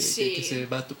skins, ¿no? Que se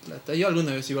va tu plata. Yo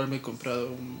alguna vez igual me he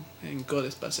comprado en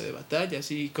COD pase de batalla,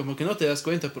 así como que no te das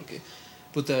cuenta porque...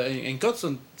 Puta, en COD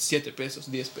son 7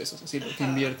 pesos, 10 pesos, así lo que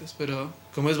inviertes, pero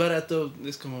como es barato,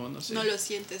 es como, no sé. No lo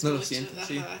sientes no mucho. Lo sientes, ajá.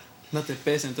 sí. No te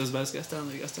pesa, entonces vas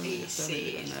gastando y gastando y gastando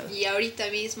sí. y nada. Y ahorita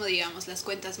mismo, digamos, las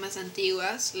cuentas más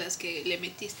antiguas, las que le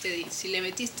metiste, si le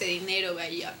metiste dinero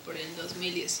vaya por el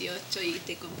 2018 y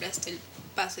te compraste el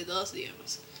pase 2,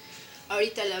 digamos,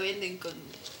 ahorita la venden con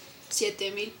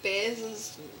 7,000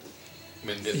 pesos.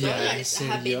 Vender dólares,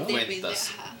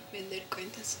 cuentas. Vender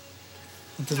cuentas.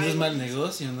 Entonces no es mal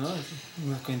negocio, ¿no?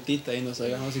 Una cuentita y nos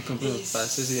hagamos y compramos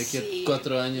pases y de aquí a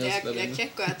 4 años. De aquí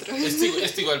a 4.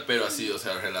 Esto igual, pero así, o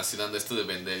sea, relacionando esto de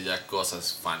vender ya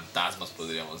cosas fantasmas,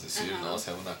 podríamos decir, ¿no? O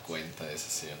sea, una cuenta es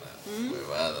así, una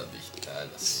huevada digital,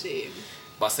 así. Sí.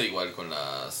 Pasa igual con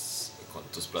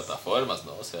tus plataformas,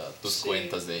 ¿no? O sea, tus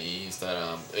cuentas de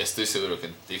Instagram. Estoy seguro que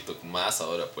en TikTok más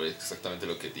ahora por exactamente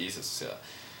lo que dices, o sea...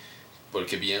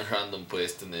 Porque bien random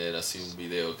puedes tener así un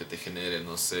video que te genere,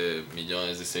 no sé,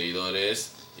 millones de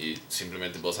seguidores y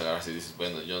simplemente vos agarras y dices,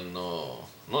 bueno, yo no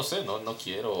sé, no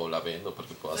quiero o la vendo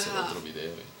porque puedo hacer otro video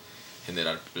y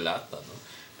generar plata, ¿no?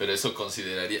 Pero eso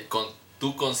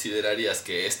 ¿tú considerarías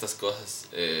que estas cosas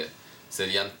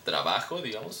serían trabajo,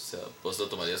 digamos? O sea, ¿vos lo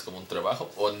tomarías como un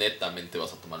trabajo o netamente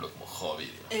vas a tomarlo como hobby,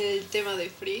 digamos? El tema de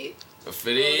free.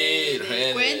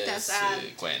 Redes, cuentas.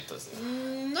 Cuentas.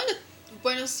 No lo...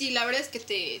 Bueno, sí, la verdad es que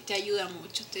te ayuda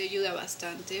mucho, te ayuda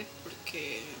bastante,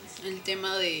 porque el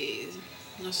tema de,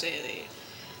 no sé, de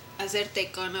hacerte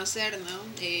conocer, ¿no?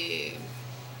 Te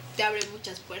abre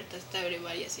muchas puertas, te abre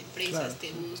varias empresas, claro.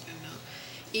 Te buscan, ¿no?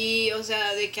 Y, o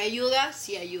sea, de que ayuda,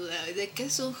 sí ayuda. De que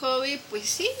es un hobby, pues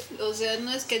sí. O sea,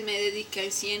 no es que me dedique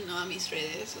al 100, ¿no? A mis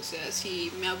redes. O sea,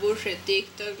 si me aburre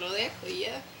TikTok, lo dejo y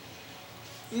ya.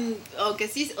 Aunque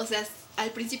sí, o sea...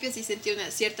 Al principio sí sentí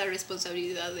una cierta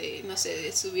responsabilidad de, no sé,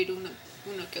 de subir uno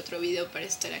que otro video para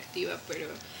estar activa, pero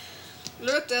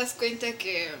luego te das cuenta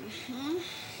que...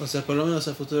 O sea, por lo menos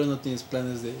a futuro no tienes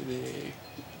planes de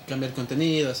cambiar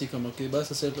contenido, así como que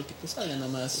vas a hacer lo que te salga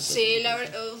nomás. Sí, la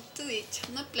verdad, te he dicho,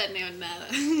 no planeo nada.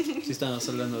 Sí, estábamos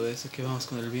hablando de eso, que vamos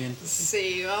con el viento.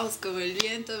 Sí, vamos con el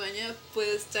viento, mañana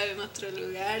puedo estar en otro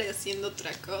lugar haciendo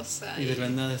otra cosa. Y de la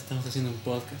nada estamos haciendo un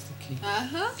podcast aquí.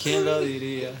 Ajá. ¿Quién lo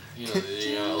diría? Yo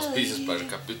diría auspicios para el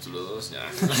capítulo 2,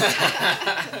 ya.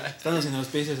 Estamos en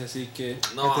auspicios, así que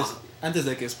antes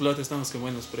de que explote estamos con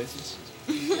buenos precios.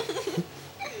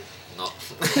 No.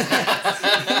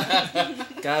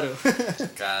 Caro.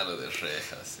 Caro de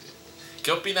rejas, sí.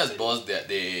 ¿Qué opinas vos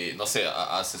de no sé,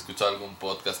 has escuchado algún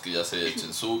podcast que ya se haya hecho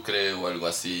en Sucre o algo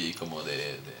así como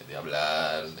de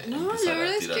hablar, de empezar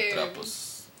a tirar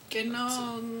trapos? Que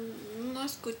no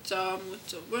escuchaba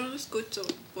mucho. Bueno, no escucho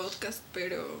podcast,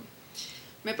 pero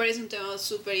Me parece un tema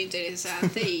súper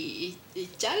interesante y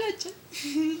chala.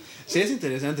 Sí, es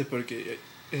interesante porque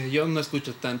yo no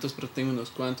escucho tantos, pero tengo unos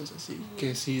cuantos así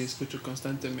que sí escucho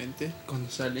constantemente cuando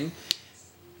salen.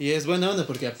 Y es buena onda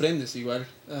porque aprendes igual.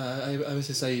 A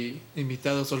veces hay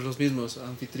invitados o los mismos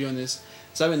anfitriones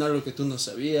saben algo que tú no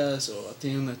sabías o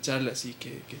tienen una charla así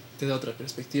que te da otra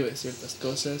perspectiva de ciertas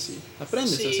cosas y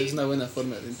aprendes. Sí. O sea, es una buena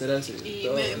forma de enterarse de Y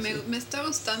todo. me está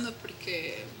gustando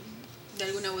porque de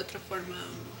alguna u otra forma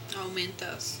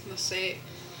aumentas, no sé,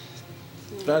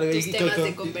 Claro, tus temas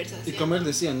de conversación. Y como él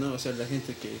decía, ¿no? O sea, la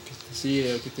gente que te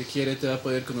sigue o que te quiere te va a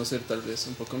poder conocer tal vez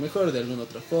un poco mejor de alguna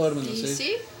otra forma, no sé.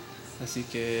 Sí. Así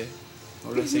que,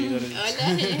 hola seguidores.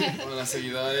 Hola. Hola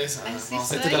seguidores, Así vamos a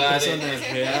soy. Esta es la entrar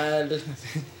persona real.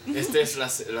 Esta es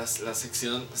la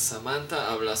sección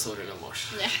Samantha habla sobre el amor.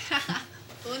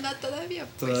 Una todavía.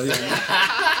 Pues. Todavía.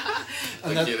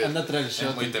 Requiere- Anda a traer el es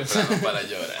shot. muy temprano para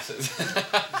llorar.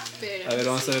 Pero, A ver,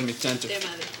 vamos a sí, ver mi chancho.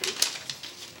 Tema de frío.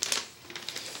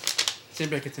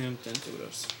 Siempre hay que tener un chancho,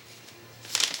 bros.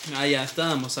 Ya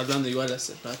estábamos hablando igual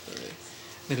hace rato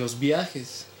de los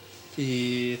viajes.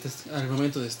 Y al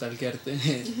momento de stalkearte,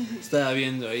 estaba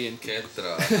viendo ahí en... Qué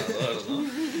trabajador, ¿no?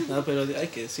 No, pero hay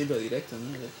que decirlo directo,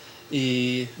 ¿no?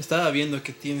 Y estaba viendo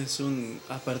que tienes un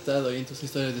apartado ahí en tus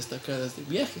historias destacadas de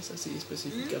viajes, así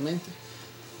específicamente.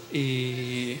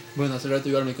 Y bueno, hace rato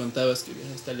igual me contabas que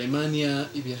viajaste a Alemania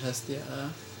y viajaste a...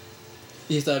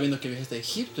 Y estaba viendo que viajaste a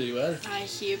Egipto igual. A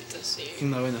Egipto, sí.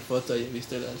 Una buena foto, ahí he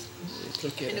visto las...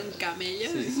 creo que En era... un camello.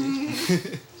 Sí.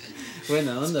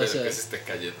 Buena onda, Espero o sea... que se esté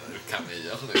cayendo el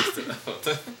camello. ¿No viste la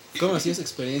foto? ¿Cómo ha sido esa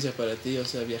experiencia para ti? O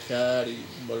sea, viajar y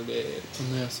volver con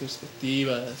nuevas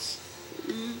perspectivas.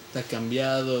 ¿Te ha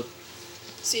cambiado?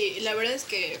 Sí, la verdad es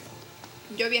que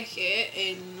yo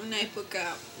viajé en una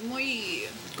época muy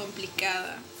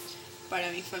complicada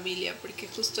para mi familia porque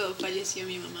justo falleció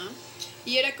mi mamá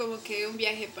y era como que un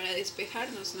viaje para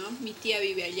despejarnos, ¿no? Mi tía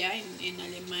vive allá en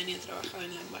Alemania, trabajaba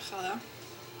en la embajada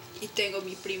y tengo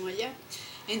mi primo allá.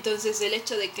 Entonces el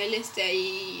hecho de que él esté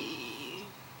ahí,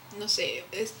 no sé,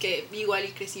 es que igual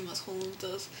y crecimos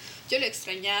juntos. Yo lo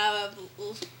extrañaba,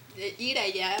 ir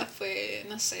allá fue,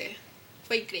 no sé,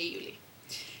 fue increíble.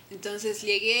 Entonces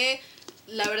llegué,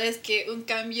 la verdad es que un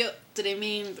cambio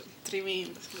tremendo.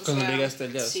 Cuando llegaste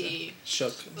allá, sí. o sea,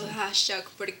 shock. Ajá, shock,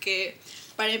 porque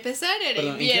para empezar era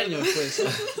Perdón, ¿en qué invierno. año fue eso?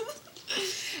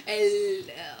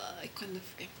 ¿Cuándo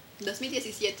fue?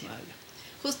 2017. Vale.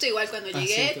 Justo igual cuando Ah,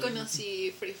 llegué cierto.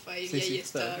 Conocí Free Fire Sí, y ahí sí,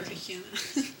 estaba está. Regina.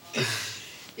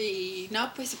 Y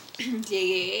no, pues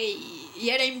llegué y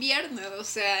era invierno, o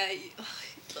sea,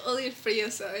 odio el frío,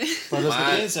 ¿sabes? Para los que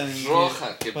Mal, piensan...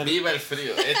 roja, que para- viva el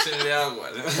frío, échenle agua.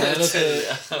 Para los que- Échenle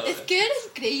agua. Es que era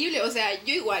increíble, o sea,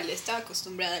 yo igual estaba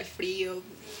acostumbrada al frío,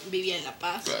 vivía en La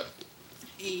Paz Claro.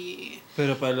 y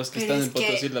Pero para los que Pero están es en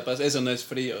Potosí, que La Paz, eso no es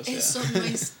frío, o sea... eso no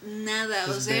es nada,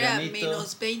 o Es sea, era veranito.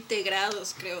 menos 20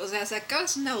 grados, creo. O sea,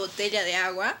 sacabas una botella de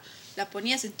agua, la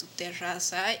ponías en tu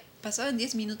terraza, pasaban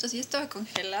 10 minutos y estaba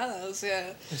congelada, o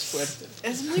sea, Es fuerte.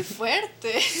 es muy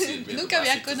fuerte. Sirviendo Nunca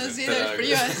había vasitos de conocido el trago.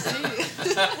 frío así.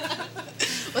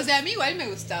 O sea, a mí igual me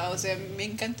gustaba, o sea, me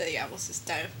encanta, digamos,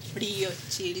 estar frío,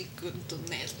 chill con tu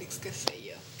Netflix, qué sé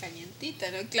yo,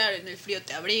 calientita, ¿no? Claro, en el frío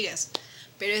te abrigas,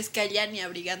 pero es que allá ni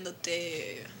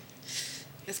abrigándote,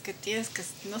 es que tienes que,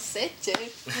 no sé, che,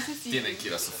 no sé si... Tienen que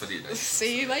ir a sufrir.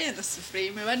 Sí, vayan a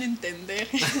sufrir, me van a entender.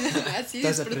 Así Te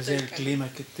hace disfruto apreciar el calor.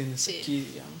 clima que tienes Sí. aquí,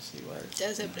 digamos, igual. Se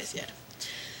hace apreciar.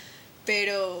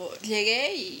 Pero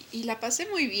llegué y la pasé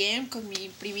muy bien con mi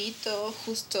primito.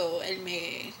 Justo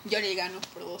yo le gano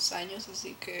por 2 años,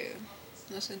 así que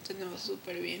nos entendemos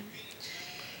súper bien.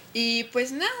 Y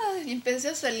pues nada, empecé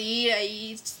a salir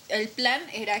ahí. El plan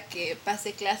era que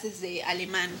pase clases de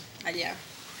alemán allá.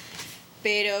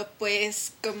 Pero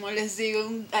pues, como les digo,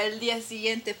 al día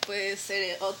siguiente puede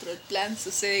ser otro el plan.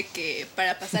 Sucede que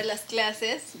para pasar las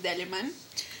clases de alemán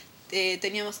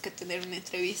teníamos que tener una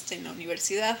entrevista en la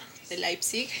Universidad de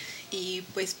Leipzig. Y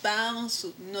pues vamos,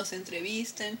 nos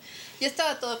entrevistan. Ya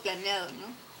estaba todo planeado, ¿no?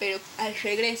 Pero al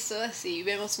regreso, así,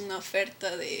 vemos una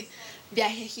oferta de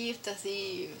viaje a Egipto,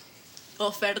 así,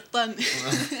 ofertón.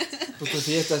 Pues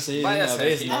sí, estás ahí de Vaya una a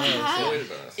vez, ser ¿no? Egipto. Ajá.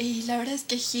 Vuelvas. Y la verdad es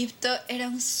que Egipto era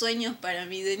un sueño para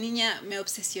mí. De niña me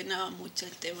obsesionaba mucho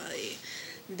el tema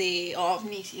de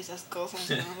ovnis y esas cosas,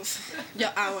 ¿no?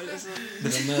 Yo amo los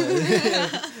ovnis.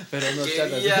 Pero no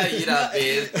Quería ir a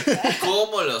ver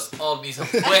cómo los ovnis han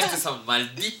puesto esa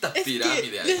maldita Es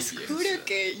pirámide que ahí. les viejo. juro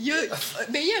que yo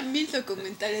veía 1000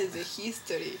 documentales de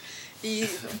History y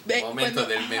Momento cuando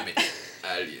del meme.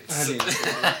 Aliens. Aliens.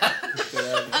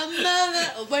 Literal.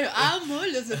 amaba, o bueno, amo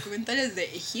los documentales de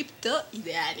Egipto y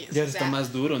de aliens. Ya o está sea,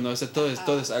 más duro, ¿no? O sea, todo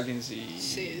es aliens y...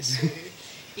 Sí, sí.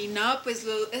 Y no, pues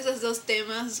esos dos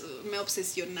temas me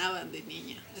obsesionaban de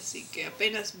niña. Así que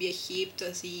apenas vi Egipto,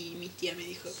 así mi tía me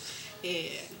dijo,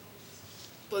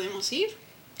 ¿podemos ir?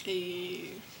 Y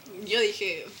yo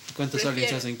dije... ¿Cuántos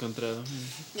aliens has encontrado?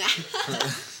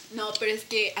 No, pero es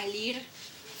que al ir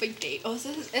fue increíble. O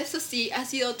sea, eso sí, ha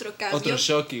sido otro cambio. Otro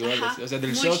shock igual. Ajá, O sea,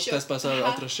 del muy shock te has pasado a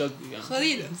ajá. otro shock, digamos.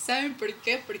 Jodido. ¿Saben por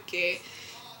qué? Porque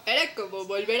era como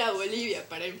volver a Bolivia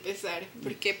para empezar.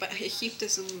 Porque Egipto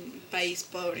es un país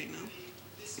pobre, ¿no?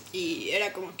 Y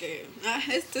era como que,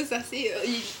 esto es así.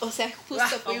 Y, o sea,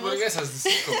 justo fuimos... Hamburguesas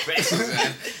de 5 pesos.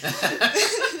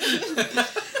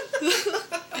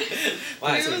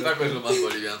 Ese taco es lo más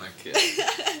boliviano que hay.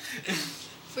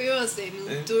 Fuimos en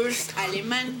un tour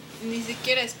alemán, ni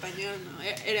siquiera español, ¿no?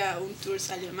 Era un tour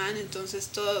alemán, entonces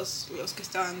todos los que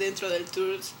estaban dentro del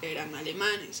tour eran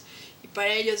alemanes. Y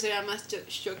para ellos era más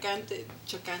chocante,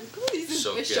 ¿cómo dices?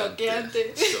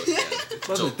 Choqueante.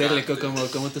 Puedes meterle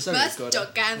como te sale Más el coro.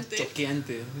 chocante.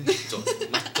 Choqueante.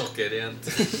 Más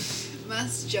choqueante.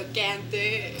 Más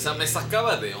choqueante. O sea, me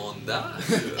sacaba de onda.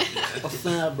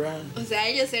 O sea,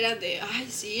 ellos eran de, ay,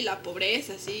 sí, la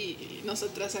pobreza, sí, y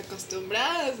nosotras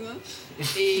acostumbradas, ¿no?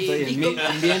 Y Estoy en mi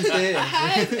ambiente.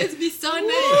 Ajá, es mi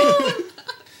zona.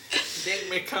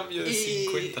 Denme cambio de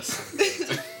 50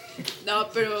 centavos. No,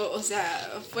 pero, o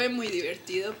sea, fue muy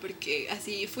divertido porque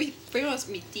así fuimos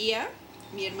mi tía,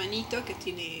 mi hermanito que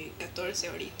tiene 14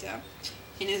 ahorita,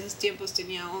 en esos tiempos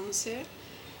tenía 11,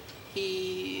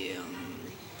 y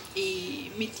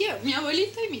mi tía, mi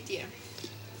abuelita y mi tía.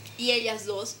 Y ellas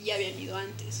dos ya habían ido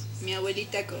antes. Mi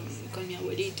abuelita con mi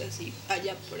abuelito, así,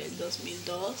 allá por el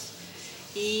 2002.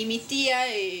 Y mi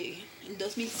tía, el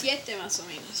 2007 más o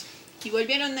menos. Y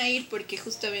volvieron a ir porque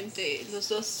justamente los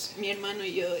dos, mi hermano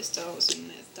y yo, estábamos en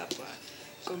una etapa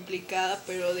complicada,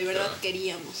 pero de verdad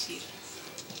queríamos ir.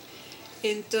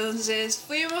 Entonces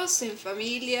fuimos en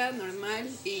familia, normal,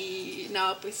 y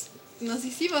no, pues nos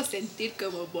hicimos sentir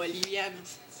como bolivianos.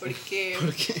 Porque,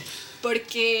 ¿Por qué?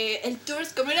 porque el tour,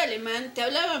 como era alemán, te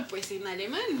hablaban pues en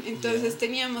alemán. Entonces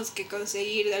teníamos que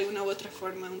conseguir de alguna u otra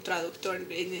forma un traductor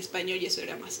en español y eso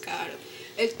era más caro.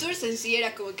 El tour en sí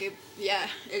era como que ya,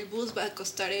 el bus va a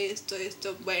costar esto.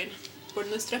 Bueno, por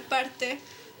nuestra parte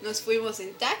nos fuimos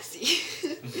en taxi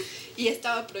y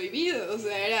estaba prohibido. O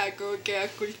sea, era como que a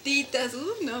cultitas,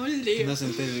 no, un lío. Que no se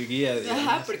entere el guía. Digamos.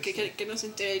 Ajá, porque que no se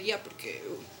entere el guía, porque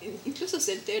incluso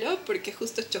se enteró porque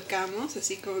justo chocamos,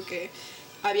 así como que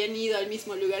habían ido al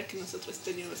mismo lugar que nosotros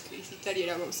teníamos que visitar y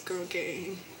éramos como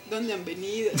que, ¿dónde han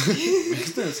venido? ¿Qué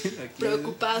están haciendo aquí?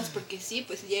 Preocupados porque sí,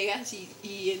 pues llegas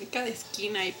y en cada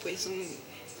esquina hay pues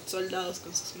soldados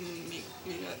con sus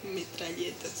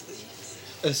metralletas.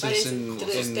 Eso es en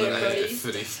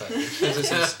terroristas.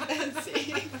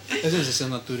 Sí. ¿Es en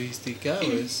zona turística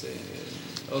o es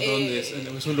o dónde es?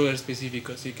 ¿Es un lugar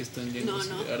específico así que están llenos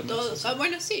de armas? Todos.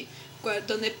 Bueno, sí.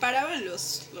 Donde paraban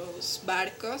los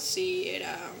barcos, sí,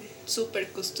 era súper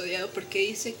custodiado porque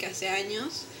dice que hace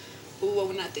años hubo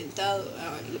un atentado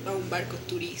a un barco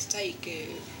turista y que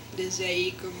desde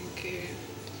ahí como que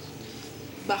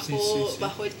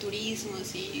bajó el turismo,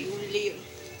 así, un lío.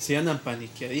 Sí, andan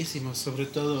paniqueadísimos, sobre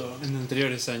todo en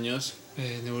anteriores años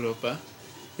en Europa.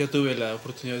 Yo tuve la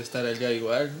oportunidad de estar allá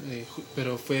igual,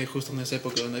 pero fue justo en esa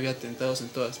época donde había atentados en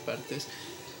todas partes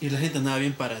y la gente andaba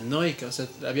bien paranoica, o sea,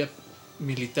 había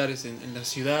militares en la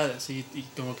ciudad, así, y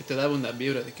como que te daba una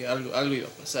vibra de que algo iba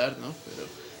a pasar, ¿no? Pero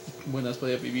bueno, has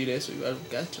podido vivir eso igual, un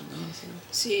cacho, ¿no? O sea,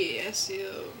 sí, ha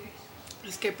sido...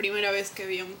 Es que primera vez que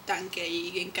vi un tanque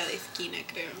ahí en cada esquina,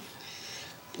 creo.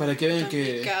 para que vean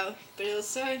Complicado, pero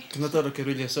 ¿sabes? que no todo lo que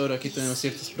brilla es oro, aquí tenemos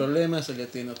ciertos problemas, allá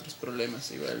tiene otros problemas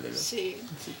igual. Sí.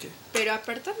 Así que... Pero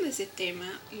apartando de ese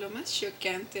tema, lo más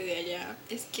chocante de allá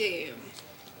es que,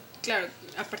 claro,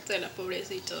 aparte de la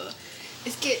pobreza y todo,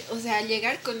 es que, o sea,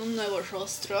 llegar con un nuevo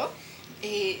rostro,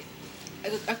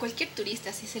 a cualquier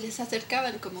turista, así se les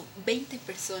acercaban como 20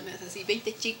 personas, así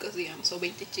 20 chicos, digamos, o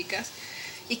 20 chicas,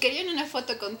 y querían una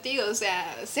foto contigo, o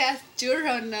sea, seas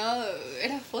churro o no,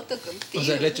 era foto contigo. O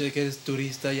sea, el hecho de que eres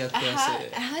turista ya te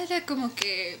hace... Ajá, era como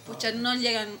que, pucha, no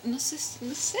llegan, no sé,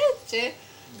 che.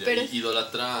 Pero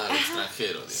Idolatrar al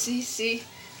extranjero. Digamos. Sí,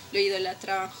 lo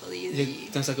idolatraban jodido. ¿Y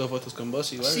te han sacado fotos con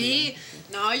vos igual? Sí,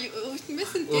 no, yo me he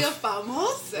sentido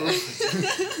famosa.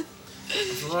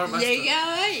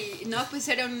 Llegaba y no, pues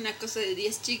era una cosa de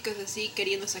 10 chicos así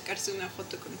queriendo sacarse una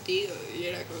foto contigo y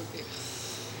era como que...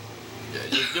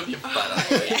 Yo bien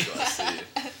paranoico así.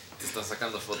 Te están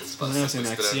sacando fotos para ponemos en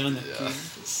acción aquí.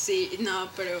 Sí, no,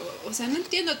 pero, o sea, no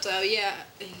entiendo todavía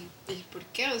el por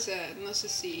qué, o sea, no sé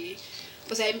si...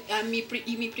 O sea,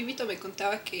 y mi primito me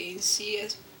contaba que en sí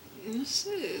es, no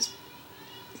sé, es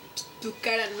tu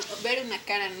cara, ver una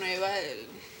cara nueva,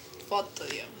 foto,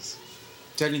 digamos.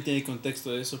 Si alguien tiene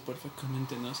contexto de eso, porfa,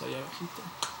 coméntenos allá abajito.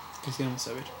 Quisiéramos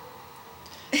saber.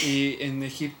 Y en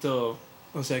Egipto,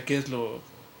 o sea, ¿qué es lo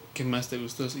que más te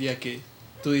gustó? Ya que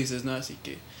tú dices, ¿no? Así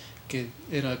que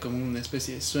era como una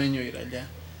especie de sueño ir allá.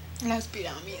 Las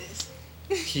pirámides.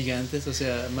 Gigantes, o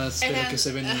sea, más de lo que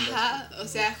se ven en Ajá, o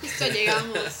sea, justo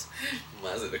llegamos.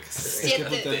 Más de lo que se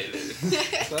Siete. ve.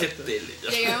 Qué tele.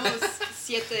 Llegamos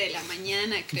 7 de la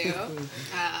mañana, creo.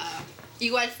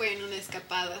 Igual fue en una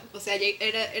escapada. O sea,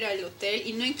 era el hotel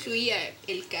y no incluía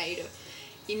el Cairo.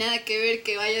 Y nada que ver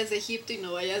que vayas a Egipto y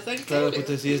no vayas al Cairo. Claro,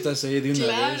 pues si estás ahí de una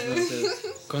vez, ¿no? O sea,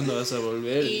 ¿cuándo vas a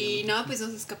volver? Y no, pues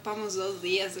nos escapamos 2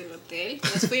 días del hotel.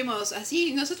 Nos fuimos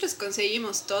así, nosotros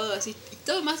conseguimos todo así, y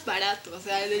todo más barato. O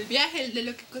sea, del viaje, de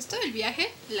lo que costó el viaje,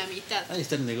 la mitad. Ahí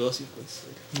está el negocio,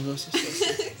 pues. Negocios,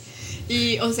 pues.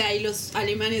 Y, o sea, y los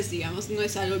alemanes, digamos, no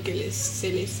es algo que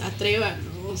se les atreva,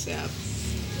 ¿no? O sea,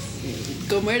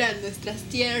 como eran nuestras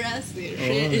tierras,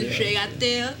 el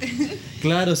regateo.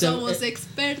 Claro, o sea, somos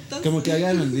expertos. Como que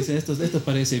agarran, dicen, esto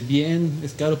parece bien,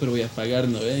 es caro, pero voy a pagar,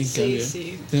 ¿no? En cambio,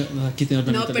 sí. Aquí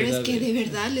tenemos la No, pero es mentalidad que de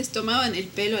verdad les tomaban el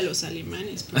pelo a los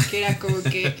alemanes, porque era como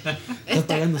que... Estás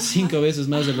pagando 5 veces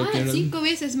más de lo que eran. 5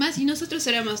 veces más, y nosotros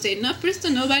éramos de, no, pero esto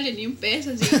no vale ni un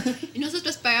peso, así. Y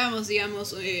nosotros pagábamos,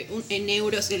 digamos, en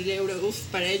euros, el euro,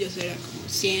 para ellos era como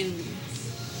 100.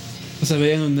 O sea,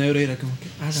 veían un euro y era como que,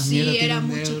 la Sí, mierda, era tiene un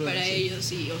mucho euro, para así. ellos,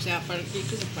 sí, o sea,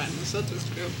 incluso para nosotros,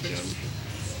 creo,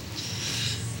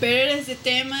 pero era ese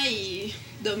tema y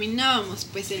dominábamos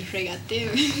pues el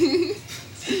regateo.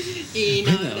 Y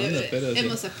no, Buena onda, pero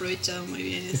hemos sí. aprovechado muy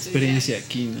bien ese Experiencia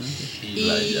aquí, ¿no?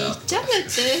 Y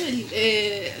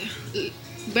chállate,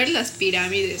 ver las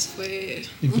pirámides fue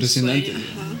Impresionante, un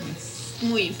sueño, ajá,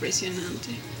 muy impresionante.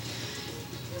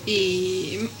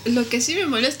 Y lo que sí me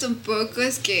molesta un poco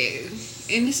es que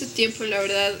en ese tiempo, la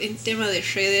verdad, en tema de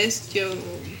redes, yo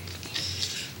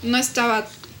no estaba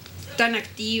tan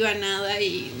activa, nada,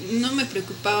 y no me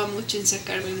preocupaba mucho en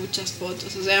sacarme muchas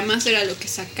fotos. O sea, más era lo que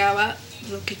sacaba,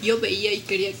 lo que yo veía y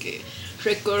quería que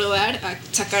recordar, a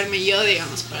sacarme yo,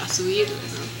 digamos, para subirlo,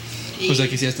 ¿no? O sea,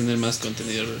 quisieras tener más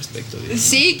contenido al respecto, digamos.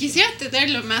 Sí, quisiera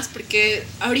tenerlo más porque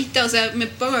ahorita, o sea, me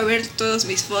pongo a ver todas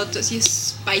mis fotos y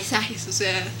es paisajes, o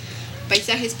sea,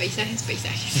 paisajes.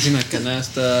 Es una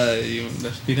canasta y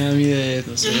las pirámides,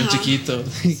 no sé, un chiquito,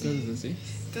 y Sí. cosas así.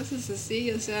 Cosas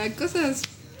así, o sea, cosas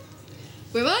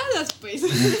huevadas, pues. Me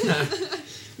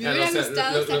Claro, hubiera o sea,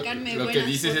 gustado sacarme lo buenas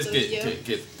que dices es fotos yo.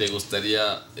 que te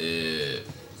gustaría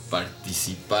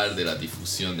participar de la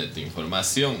difusión de tu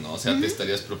información, ¿no? O sea, te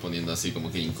estarías proponiendo así como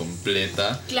que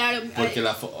incompleta. Claro, Porque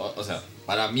o sea,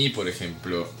 para mí, por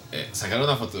ejemplo, sacar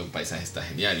una foto de un paisaje está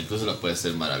genial, incluso la puede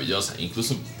ser maravillosa,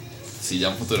 incluso si ya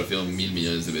han fotografiado 1000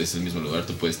 millones de veces el mismo lugar,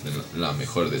 tú puedes tener la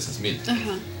mejor de esas 1000.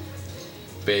 Ajá.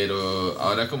 Pero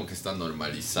ahora como que está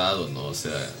normalizado, ¿no? O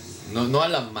sea, no a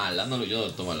la mala, yo no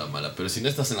lo tomo a la mala, pero si no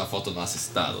estás en la foto no has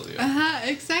estado, digamos. Ajá,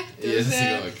 exacto. Y es o así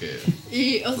sea, como que...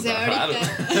 Y, o puta, sea, raro.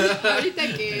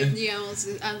 ahorita que, digamos,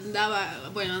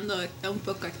 ando un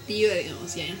poco activa,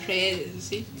 digamos, ya en redes,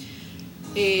 ¿sí?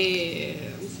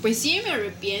 Pues sí me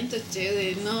arrepiento, che,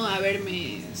 de no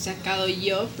haberme sacado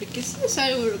yo, porque sí es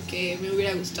algo que me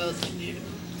hubiera gustado tener,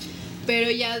 ¿no? Pero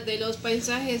ya de los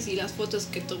paisajes y las fotos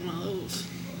que he tomado,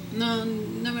 no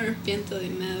me arrepiento de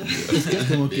nada. Es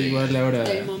como que igual ahora...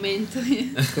 Del momento.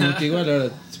 Como que igual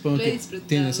ahora supongo Lo he que disfrutado.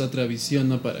 tienes otra visión,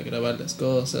 ¿no? Para grabar las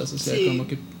cosas, o sea, Sí. como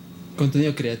que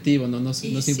contenido creativo, ¿no? No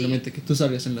Y simplemente sí. que tú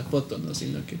salgas en la foto, ¿no?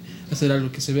 Sino que hacer algo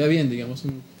que se vea bien, digamos,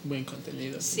 un buen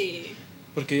contenido. Sí.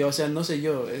 Porque yo, o sea, no sé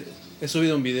yo, he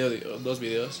subido un video, 2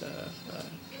 videos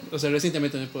o sea,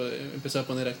 recientemente empecé a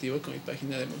poner activo con mi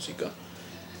página de música.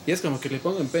 Y es como que le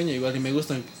pongo empeño igual y me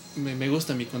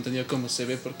gusta mi contenido como se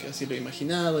ve porque así lo he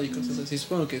imaginado y cosas así.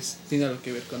 Supongo que tiene algo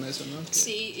que ver con eso, ¿no?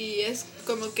 Sí, y es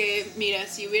como que, mira,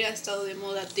 si hubiera estado de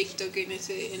moda TikTok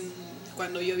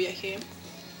cuando yo viajé,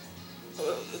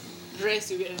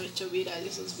 se hubieran hecho viral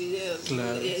esos videos,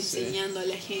 Claro, ¿no? Enseñando a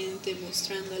la gente,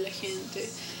 mostrando a la gente,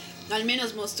 al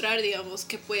menos mostrar, digamos,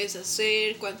 qué puedes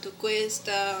hacer, cuánto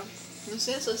cuesta, no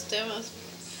sé, esos temas.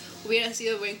 Hubiera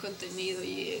sido buen contenido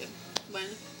y bueno.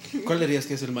 ¿Cuál dirías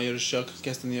que es el mayor shock que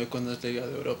has tenido cuando has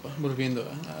llegado a Europa? Volviendo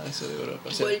a eso de Europa.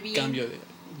 O sea, el cambio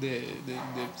de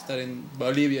estar en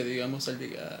Bolivia, digamos, al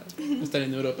llegar a estar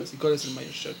en Europa. ¿Sí? ¿Cuál es el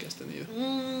mayor shock que has tenido?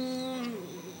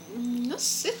 No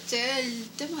sé, el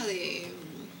tema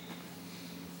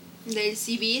del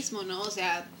civismo, ¿no? O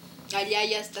sea, allá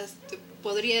ya estás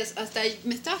podrías, hasta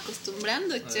me estaba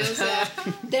acostumbrando, che, o sea,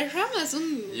 derramas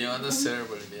un... Yo no soy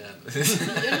boliviano.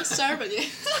 Yo no soy boliviano.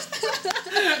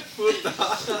 Puta.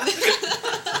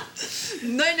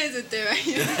 No en ese tema.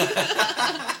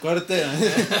 Corte.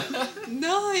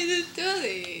 No, en el tema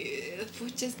de...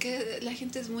 Pucha, es que la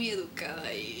gente es muy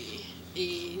educada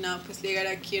y no, pues llegar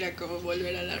aquí era como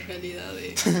volver a la realidad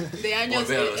de años.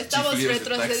 Estamos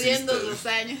retrocediendo los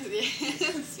años.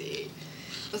 Sí.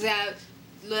 O sea,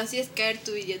 lo hacías caer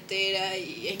tu billetera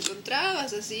y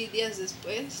encontrabas así días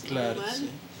después. Claro, Normal. sí.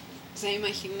 O sea,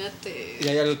 imagínate. Y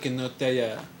hay algo que no te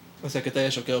haya, o sea, que te haya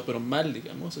choqueado, pero mal,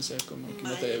 digamos, o sea, como que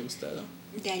no te haya gustado.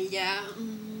 De allá.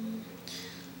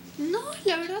 No,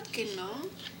 la verdad que no.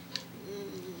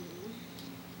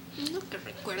 No que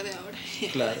recuerde ahora.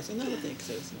 Claro, si no, no tiene que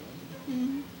ser así.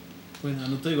 Bueno,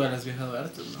 no tú igual has viajado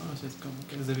harto, ¿no? O sea, es como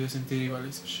que has debido sentir igual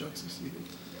esos shocks así de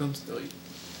 ¿dónde estoy?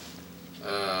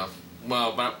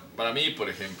 Bueno, para mí, por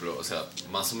ejemplo, o sea,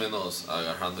 más o menos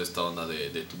agarrando esta onda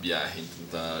de tu viaje,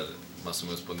 intentar más o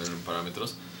menos ponerlo en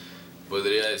parámetros,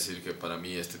 podría decir que para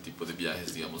mí este tipo de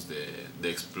viajes, digamos, de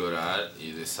explorar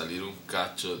y de salir un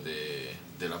cacho de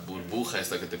la burbuja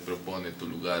esta que te propone tu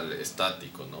lugar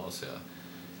estático, ¿no? O sea,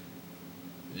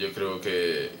 yo creo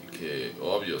que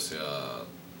obvio, o sea,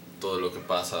 todo lo que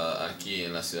pasa aquí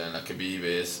en la ciudad en la que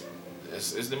vives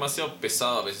es demasiado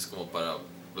pesado a veces como para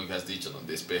lo que has dicho, ¿no?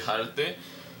 Despejarte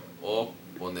o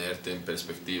ponerte en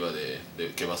perspectiva de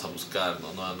qué vas a buscar,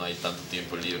 ¿no? No hay tanto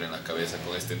tiempo libre en la cabeza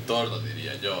con este entorno,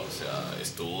 diría yo, o sea,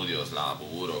 estudios,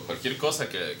 laburo, cualquier cosa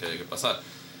que haya que pasar.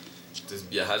 Entonces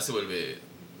viajar se vuelve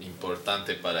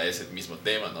importante para ese mismo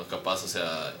tema, ¿no? Capaz, o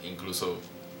sea, incluso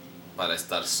para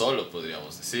estar solo,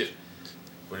 podríamos decir,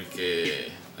 porque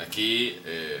aquí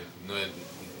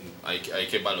hay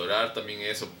que valorar también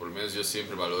eso, por lo menos yo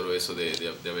siempre valoro eso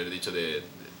de haber dicho de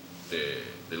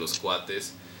los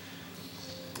cuates.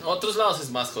 En otros lados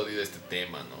es más jodido este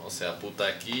tema, ¿no? O sea, puta,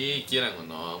 aquí quieran o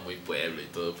no, muy pueblo y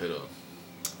todo, pero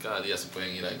cada día se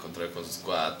pueden ir a encontrar con sus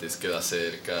cuates, queda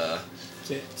cerca.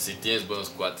 Sí. Si tienes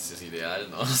buenos cuates es ideal,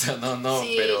 ¿no? O sea, no,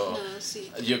 Sí, pero no,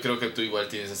 sí. yo creo que tú igual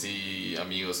tienes así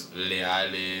amigos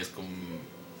leales, con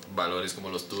valores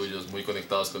como los tuyos, muy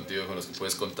conectados contigo, con los que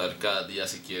puedes contar cada día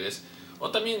si quieres.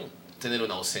 O también tener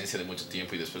una ausencia de mucho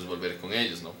tiempo y después volver con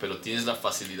ellos, ¿no? Pero tienes la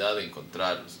facilidad de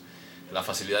encontrarlos. La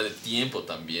facilidad de tiempo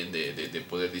también de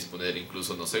poder disponer,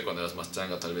 incluso, no sé, cuando eras más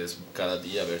changa, tal vez cada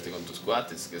día verte con tus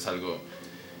cuates, que es algo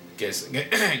que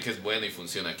es bueno y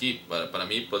funciona aquí. Para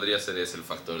mí podría ser ese el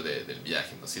factor del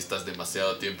viaje, ¿no? Si estás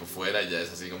demasiado tiempo fuera, ya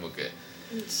es así como que,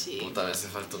 Sí. puta, me hace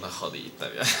falta una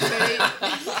jodita, ¿ya?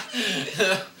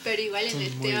 Pero igual en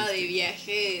el tema de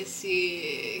viaje,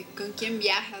 si, ¿con quién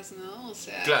viajas, no? O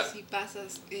sea, Claro.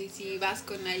 si vas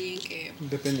con alguien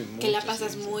Depende mucho. que la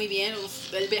pasas sí, muy bien,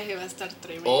 el viaje va a estar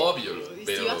tremendo. Obvio, Y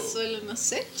pero si vas solo, no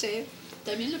sé, che,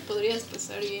 también lo podrías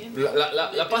pasar bien.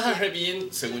 La pasas re bien,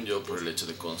 según yo, por el hecho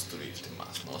de construirte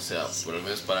más, ¿no? O sea, por lo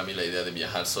menos para mí la idea de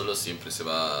viajar solo siempre se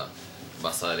va a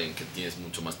basar en que tienes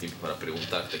mucho más tiempo para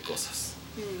preguntarte cosas.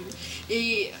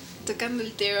 Y tocando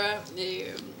el tema,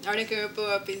 ahora que me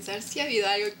pongo a pensar, sí ha habido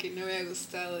algo que no me ha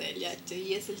gustado de allá, che,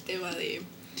 y es el tema de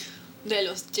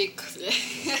los chicos.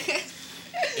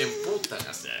 Emputan,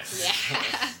 o sea.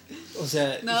 O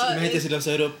sea, No, imagínate si los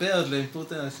europeos le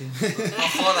imputan así.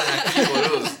 No jodan aquí,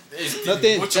 boludo. No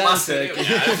tienen mucho más chance cerebro, aquí.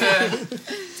 ya, o sea,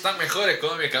 están mejor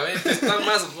económicamente, están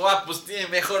más guapos, tienen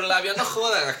mejor labio. No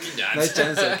jodan aquí ya. No hay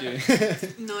chance aquí.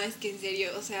 No, es que en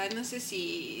serio, o sea, no sé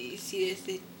si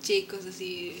desde chicos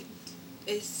así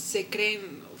se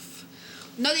creen,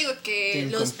 no digo que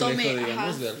Tienen los complejo, tome,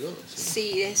 digamos, ajá, de algo.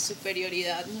 sí, de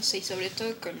superioridad, no sé, y sobre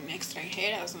todo con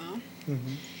extranjeras, ¿no?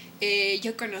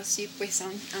 Yo conocí pues a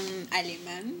un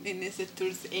alemán en ese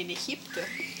tour en Egipto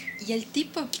y el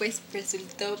tipo pues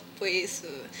resultó pues,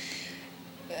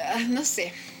 no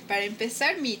sé, para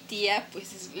empezar mi tía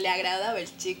pues le agradaba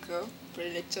el chico por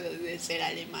el hecho de ser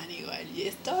alemán igual y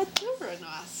estaba churro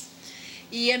nomás.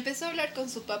 Y empezó a hablar con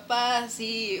su papá,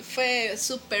 así, fue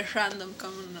súper random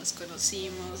como nos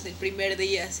conocimos. El primer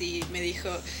día, así, me dijo,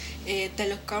 te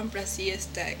lo compro así,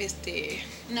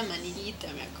 una manillita,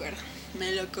 me acuerdo.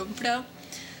 Me lo compró.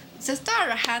 Se estaba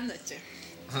rajando, che.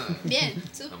 Bien,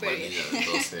 súper bien. Una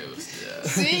manilla de 12 euros,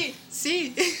 ya. Sí,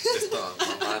 sí. Te estaban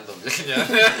mamando, ya.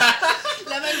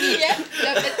 La manilla,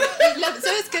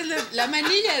 ¿sabes qué es la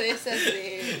manilla de esas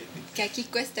que aquí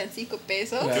cuestan 5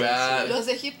 pesos? Claro. Los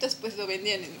egipcios pues lo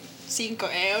vendían en 5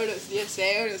 euros, 10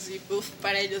 euros y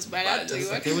para ellos barato. Vaya,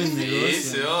 igual. Qué buen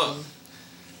negocio. Sí, oh.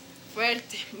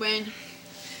 Fuerte. Bueno,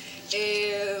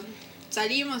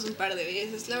 salimos un par de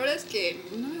veces. La verdad es que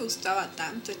no me gustaba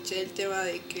tanto, che, el tema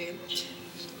de que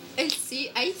él sí,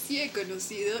 ahí sí he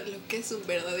conocido lo que es un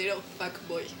verdadero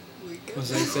fuckboy. O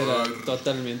sea, ese era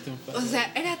totalmente un O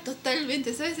sea, era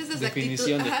totalmente, ¿sabes?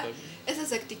 definición de fuckboy.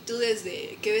 Esas actitudes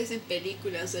de que ves en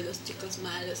películas de los chicos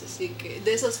malos, así que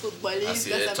de esos futbolistas Así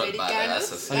de hecho americanos.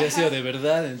 balazo, así. Había sido de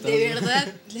verdad, entonces. De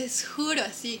verdad, les juro,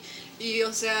 así. Y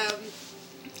o sea,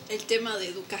 el tema de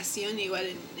educación igual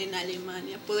en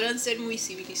Alemania, podrán ser muy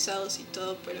civilizados y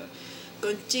todo, pero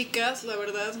con chicas, la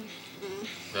verdad.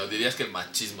 Pero dirías que el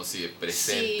machismo sigue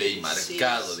presente Sí, y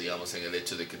marcado, sí. digamos, en el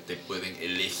hecho de que te pueden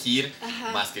elegir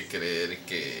más que creer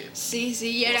que Sí,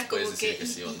 y era puedes como decir que.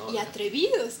 sí o no, Y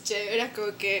atrevidos, che. Era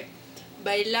como que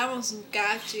bailamos un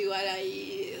cacho, igual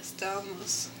ahí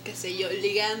estábamos, qué sé yo,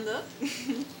 ligando.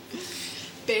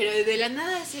 Pero de la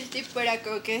nada ese tipo era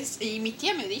como que es. Y mi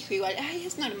tía me dijo igual, ay,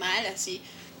 es normal así.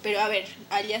 Pero a ver,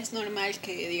 allá es normal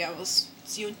que, digamos,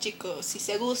 si un chico, si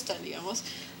se gusta, digamos,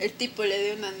 el tipo le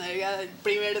dé una nalgada el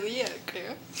primer día,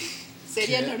 creo.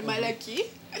 ¿Sería ¿Qué? normal aquí?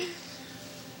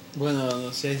 Bueno,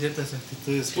 no sé, hay ciertas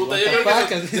actitudes que Puta, yo creo que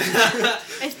guatapacas.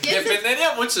 Es que ese-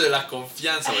 dependería mucho de la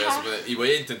confianza, voy a Ajá. suponer, y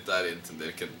voy a intentar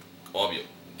entender que, obvio,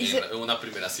 Y se- en una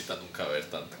primera cita nunca va a haber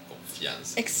tanta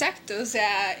confianza. Exacto, o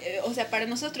sea, para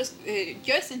nosotros,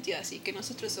 yo he sentido así, que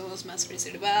nosotros somos más O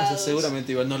reservados. sea,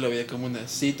 seguramente igual no lo veía como una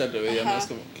cita, lo veía Ajá. más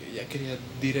como que ya quería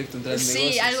directo entrar al Sí,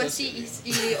 negocio. algo socio, así.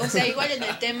 digamos. O sea, igual en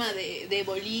el tema de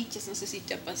boliches, no sé si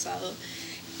te ha pasado,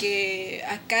 que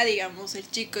acá, digamos, el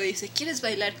chico dice, ¿quieres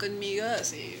bailar conmigo?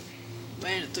 Así,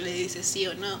 bueno, tú le dices sí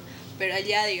o no, pero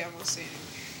allá, digamos,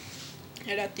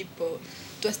 era tipo,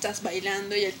 tú estás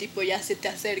bailando y el tipo ya se te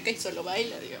acerca y solo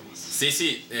baila, digamos.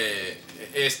 Sí,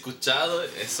 he escuchado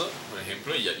eso, por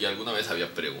ejemplo, y alguna vez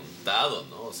había preguntado,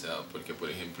 ¿no? O sea, porque, por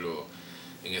ejemplo,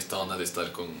 en esta onda de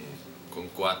estar con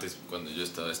cuates, cuando yo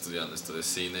estaba estudiando esto de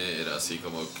cine, era así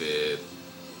como que,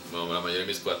 bueno, la mayoría de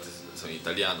mis cuates son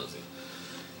italianos, ¿sí?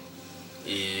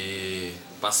 Y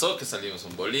pasó que salimos a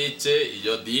un boliche y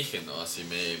yo dije, ¿no? Así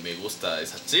me gusta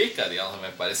esa chica, digamos, me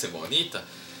parece bonita.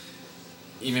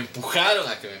 Y me empujaron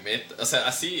a que me meta, o sea,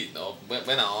 así, ¿no?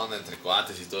 Buena onda entre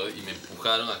cuates y todo, y me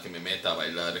empujaron a que me meta a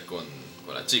bailar con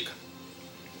la chica.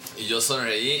 Y yo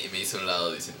sonreí y me hice a un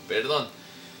lado diciendo, perdón.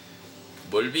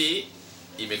 Volví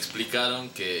y me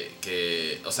explicaron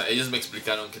o sea, ellos me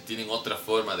explicaron que tienen otra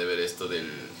forma de ver esto del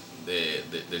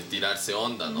tirarse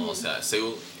onda, ¿no? O sea,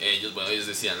 según ellos, bueno, ellos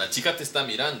decían, la chica te está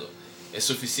mirando, es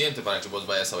suficiente para que vos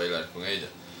vayas a bailar con ella.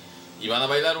 Y van a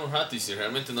bailar un rato y si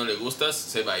realmente no le gustas,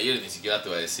 se va a ir, ni siquiera te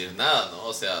va a decir nada, ¿no?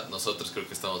 O sea, nosotros creo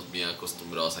que estamos bien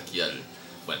acostumbrados aquí al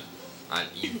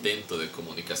intento de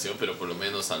comunicación, pero por lo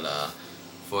menos a la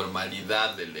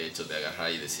formalidad del hecho de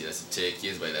agarrar y decir así, che,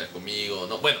 ¿quieres bailar conmigo?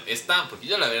 No, bueno, están, porque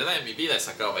yo la verdad en mi vida he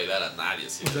sacado a bailar a nadie,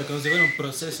 ¿sí? O sea, como si fuera un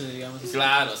proceso, digamos.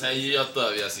 Claro, o sea, y yo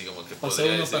todavía así como que Pasa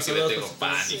podría uno, decir pasa que le dos, tengo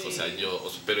pasa pánico, tres. o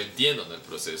sea, pero entiendo, ¿no? El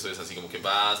proceso es así como que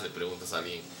vas, le preguntas a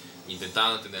alguien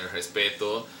intentando tener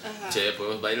respeto, Ajá. che,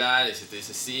 podemos bailar, y si te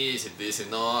dice sí, si te dice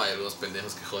no, hay algunos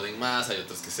pendejos que joden más, hay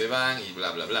otros que se van y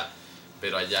bla, bla, bla.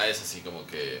 Pero allá es así como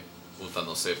que, puta,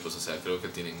 no sé, pues, o sea, creo que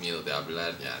tienen miedo de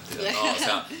hablar ya, tío, no, o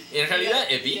sea, en realidad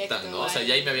evitan, ¿no? O sea,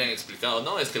 ya ahí me habían explicado,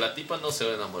 no, es que la tipa no se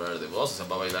va a enamorar de vos, o sea,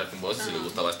 va a bailar con vos, y si le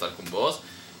gusta va a estar con vos,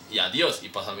 y adiós, y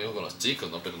pasa lo mismo con los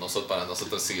chicos, ¿no? Pero para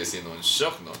nosotros sigue siendo un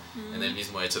shock, ¿no? En el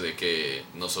mismo hecho de que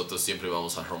nosotros siempre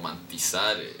vamos a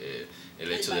romantizar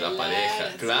el hecho de la pareja.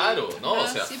 Así. Claro, ¿no? Ajá,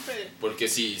 O sea, siempre. porque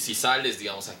si sales,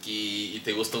 digamos, aquí y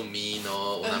te gusta un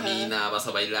mino, una Ajá. mina, vas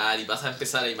a bailar y vas a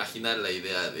empezar a imaginar la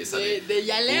idea de esa De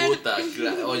yalear. puta,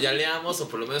 o yaleamos, o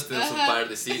por lo menos tenemos un par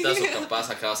de citas, o capaz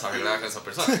acabas a arreglar con esa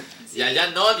persona. Sí. Y allá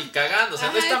no, ni cagando, o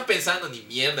sea, no Ajá. están pensando ni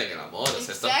mierda en el amor, o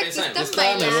sea, están pensando en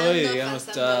están me voy, bailando, digamos,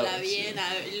 pasándola chao, bien,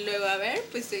 y luego a ver,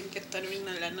 pues en qué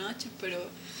termina la noche, pero...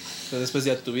 Pero después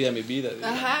ya tu vida, mi vida.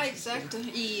 Digamos. Ajá, exacto.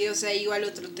 Y, o sea, igual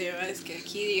otro tema es que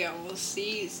aquí, digamos,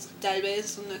 sí, tal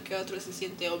vez uno que otro se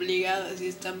siente obligado, así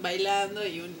están bailando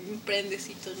y un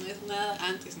prendecito no es nada.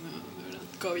 Antes no, ¿verdad?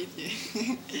 COVID.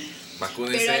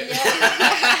 vacúnense.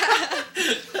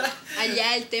 Pero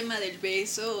allá el tema del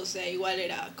beso, o sea, igual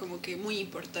era como que muy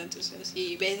importante. O sea,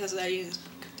 si besas a alguien es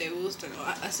porque te gusta, ¿no?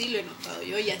 Así lo he notado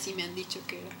yo y así me han dicho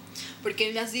que era. Porque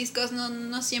en las discos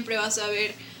no siempre vas a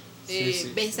ver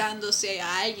Sí. besándose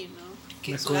a alguien, ¿no?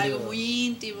 Porque Me es acuerdo. algo muy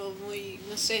íntimo, muy,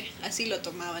 no sé, así lo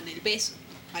tomaban el beso.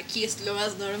 Aquí es lo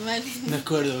más normal. Me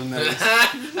acuerdo una vez.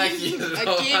 Aquí,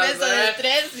 Aquí beso de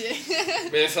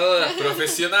tres. besadora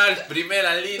profesional,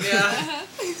 primera línea.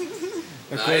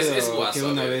 Me No, acuerdo es guaso, que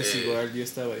una a ver, vez igual yo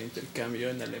estaba de intercambio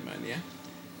en Alemania.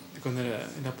 Cuando era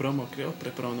en la promo, creo,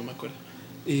 pre-promo, no me acuerdo.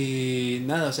 Y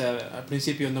nada, o sea, al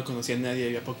principio no conocía a nadie,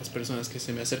 había pocas personas que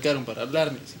se me acercaron para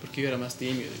hablarme, así, porque yo era más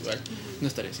tímido, igual no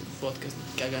estaría haciendo podcast,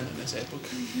 ni cagando en esa época.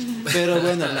 Pero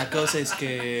bueno, la cosa es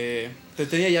que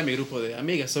tenía ya mi grupo de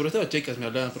amigas, sobre todo chicas me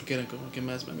hablaban porque eran como que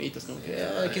más mamitas, como que,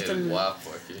 aquí está el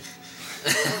guapo aquí.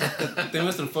 te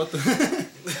muestro foto.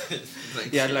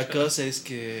 Ya la cosa es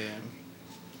que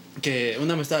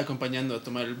una me estaba acompañando a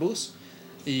tomar el bus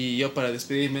y yo para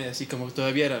despedirme, así como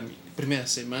todavía era mi primera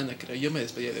semana, creo, yo me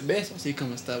despedía de besos, así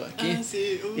como estaba aquí. Ah,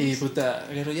 sí, y puta,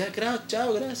 agarró ya,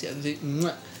 chao, gracias, así,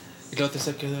 ¡mua! Y la otra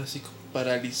se quedó así como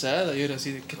paralizada, y yo era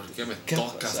así de, ¿por qué me ¿qué ha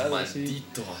tocas, pasado?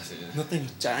 maldito? Así. No tengo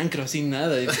chancro, así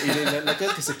nada. Y la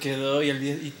cosa es que se quedó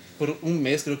y por un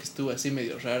mes creo que estuvo así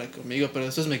medio rara conmigo, pero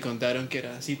después me contaron que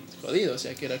era así jodido, o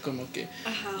sea, que era como que...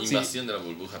 Ajá. Invasión de la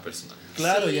burbuja personal.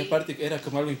 Claro, Sí. y aparte era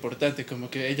como algo importante, como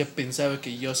que ella pensaba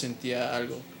que yo sentía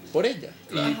algo por ella.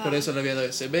 Claro. Y por eso le había dado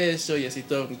ese beso y así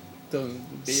todo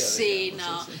un día. Sí, digamos,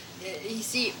 no. así. Y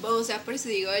sí, o sea, por eso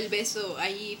digo, el beso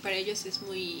ahí para ellos es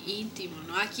muy íntimo,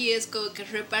 ¿no? Aquí es como que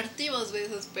repartimos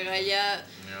besos, pero allá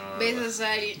No. besas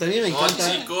a alguien. También me No,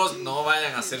 encanta... chicos, no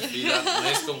vayan a hacer fila, no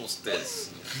es como ustedes.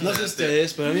 No sé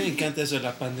ustedes, pero a mí me encanta eso de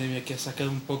la pandemia, que ha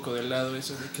sacado un poco de lado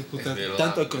eso de que puta, De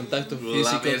tanto contacto físico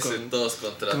lamerse todos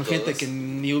contra con todos. gente que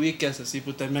ni ubicas así,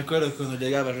 puta. Me acuerdo cuando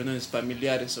llegaba a reuniones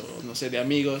familiares o no sé, de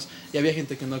amigos, y había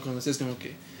gente que no conocías, como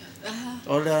que, Ajá.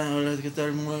 hola, ¿qué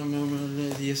tal?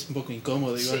 Y es un poco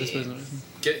incómodo, igual Sí. después, ¿no?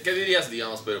 ¿Qué dirías,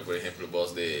 digamos, pero por ejemplo,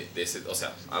 vos de ese, o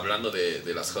sea, hablando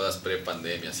de las jodas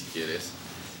pre-pandemia, si quieres,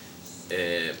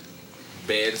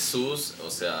 versus,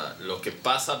 o sea, lo que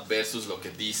pasa versus lo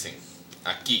que dicen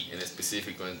aquí, en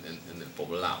específico en el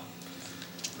poblado?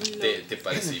 ¿Te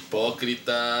parece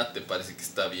hipócrita? ¿Te parece que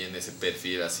está bien ese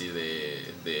perfil así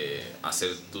de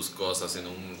hacer tus cosas en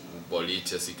un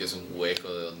boliche, así que es un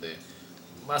hueco de donde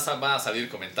van a salir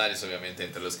comentarios, obviamente,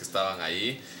 entre los que estaban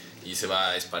ahí? Y se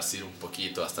va a esparcir un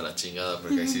poquito hasta la chingada,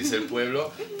 porque así es el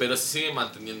pueblo, pero se sigue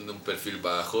manteniendo un perfil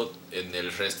bajo en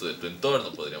el resto de tu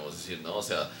entorno, podríamos decir, ¿no? O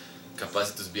sea,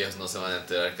 capaz tus viejos no se van a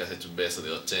enterar que has hecho un beso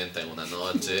de 80 en una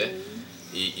noche.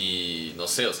 Y no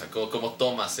sé, o sea, ¿cómo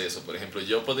tomas eso? Por ejemplo,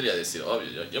 yo podría decir,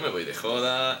 obvio, yo me voy de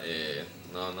joda,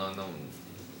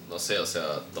 no sé, o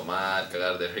sea, tomar,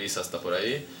 cagar de risa hasta por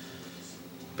ahí.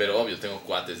 Pero obvio, tengo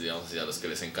cuates, digamos, a los que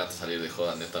les encanta salir de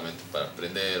joda netamente para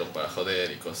aprender o para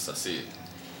joder y cosas así.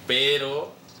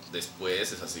 Pero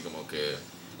después es así como que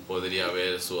podría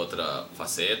haber su otra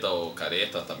faceta o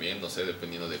careta también, no sé,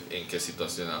 dependiendo de en qué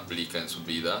situación aplica en su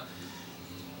vida.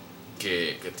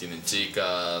 Que tienen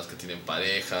chicas, que tienen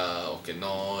pareja o que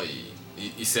no,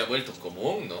 y se ha vuelto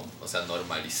común, ¿no? O sea,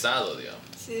 normalizado, digamos.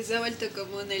 Sí, se ha vuelto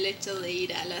común el hecho de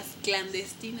ir a las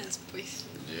clandestinas, pues.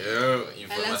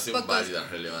 Información válida,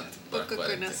 relevante. Poco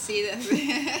conocidas.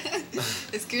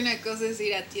 Es que una cosa es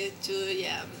ir a Tío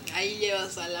Chuya, ahí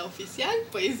llevas a la oficial,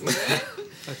 pues.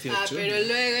 ¿No? Pero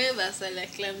luego vas a la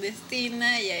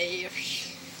clandestina y ahí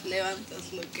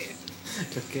levantas lo que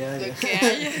haya.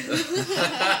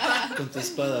 Con tu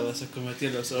espada vas a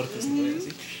combatir los orcos, ¿no? Así.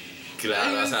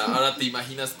 Claro, o sea, ahora te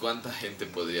imaginas cuánta gente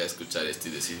podría escuchar esto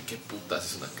y decir, ¿qué putas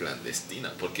es una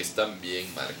clandestina? Porque están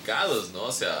bien marcados, ¿no?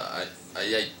 O sea,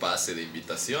 ahí hay pase de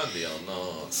invitación, digamos,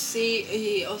 ¿no? Sí,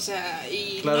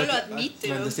 y claro, no lo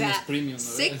admiten, o sea, premium,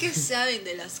 ¿no? Sé que saben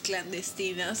de las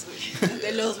clandestinas,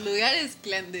 de los lugares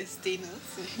clandestinos,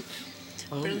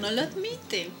 pero no lo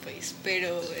admiten, pues,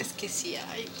 pero es que sí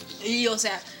hay. Y, o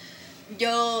sea,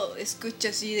 yo escucho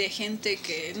así de gente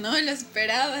que no lo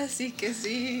esperaba, así que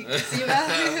sí va.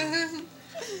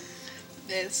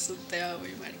 Es un tema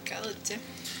muy marcado, che.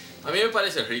 A mí me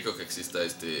parece rico que exista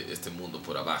este mundo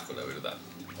por abajo, la verdad.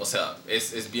 O sea,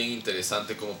 es bien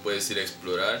interesante cómo puedes ir a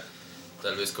explorar,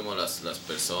 tal vez como las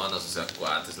personas, o sea,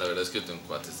 cuates. La verdad es que yo tengo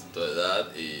cuates de toda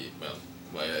edad y, bueno,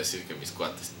 voy a decir que mis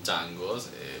cuates changos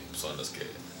son los que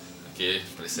aquí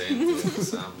presentes,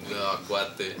 Sam,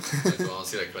 cuate,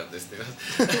 vamos a ir a clandestinas.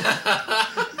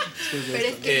 Pero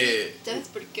es que, ¿sabes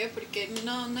por qué? Porque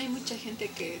no hay mucha gente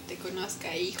que te conozca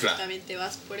ahí, justamente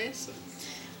vas por eso.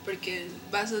 Porque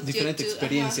vas a diferente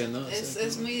experiencia, ¿no?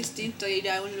 Es muy distinto ir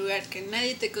a un lugar que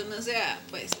nadie te conoce a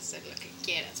puedes hacer lo que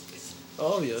quieras, pues.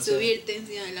 Obvio. Subirte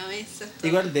encima de la mesa. Todo.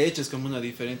 Igual de hecho es como una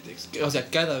diferente, o sea,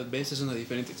 cada vez es una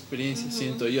diferente experiencia,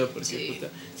 siento yo, porque sí.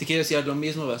 Puta, si quieres ir a lo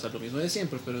mismo, vas a lo mismo de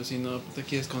siempre, pero si no, puta,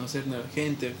 quieres conocer nueva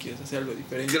gente o quieres hacer algo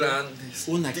diferente.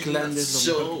 Una clan es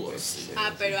lo mejor que puedes hacer.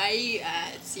 Pero ahí,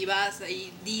 si vas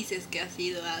ahí, dices que has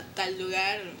ido a tal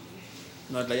lugar.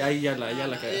 No, ahí ya la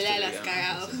cagaste. Ya la has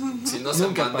cagado. Si no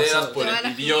son banderas por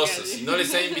envidiosos, si no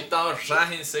les ha invitado,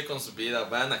 rájense con su vida,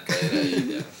 van a caer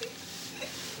ahí ya.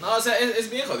 No, o sea, es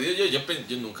bien jodido.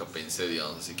 Yo nunca pensé,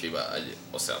 digamos, así que iba a...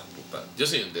 O sea, puta, yo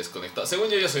soy un desconectado. Según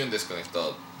yo soy un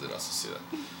desconectado de la sociedad.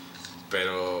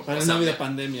 Pero... Para o él sea, no había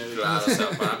pandemia, ¿verdad? claro, o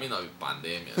sea, para mí no había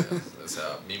pandemia, digamos. O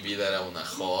sea, mi vida era una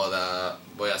joda.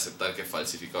 Voy a aceptar que he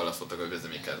falsificado las fotocopias de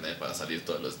mi carnet para salir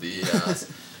todos los días.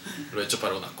 Lo he hecho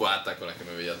para una cuata con la que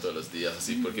me veía todos los días,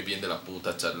 así, porque bien de la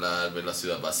puta charlar, ver la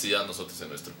ciudad vacía, nosotros en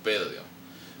nuestro pedo, digamos.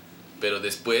 Pero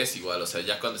después igual, o sea,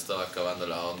 ya cuando estaba acabando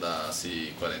la onda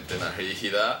así, cuarentena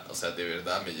rígida, o sea, de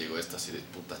verdad me llegó esto así de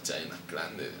puta chay, una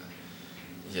clande.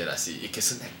 Y era así, ¿y qué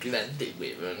es una clande,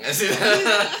 huevón? Así,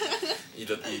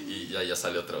 y ya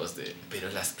sale otra voz de, pero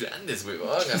las clandes,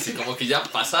 huevón, así como que ya ha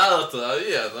pasado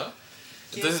todavía, ¿no?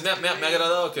 Entonces me ha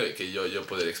agradado que yo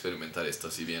poder experimentar esto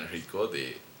así bien rico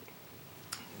de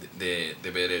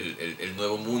ver el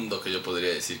nuevo mundo que yo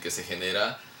podría decir que se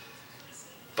genera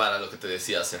para lo que te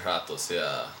decía hace rato, o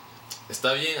sea,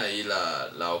 está bien ahí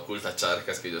la oculta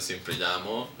charcas que yo siempre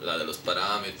llamo, la de los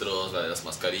parámetros, la de las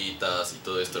mascaritas y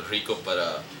todo esto es rico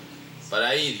para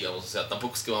ahí, digamos, o sea,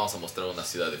 tampoco es que vamos a mostrar una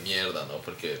ciudad de mierda, ¿no?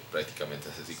 Porque prácticamente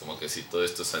es así como que si todo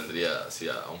esto saldría así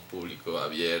a un público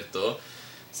abierto,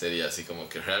 sería así como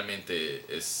que realmente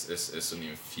es un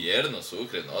infierno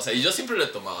Sucre, ¿no? O sea, y yo siempre lo he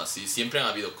tomado así, siempre han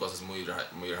habido cosas muy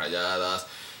rayadas.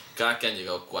 Cada que han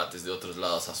llegado cuates de otros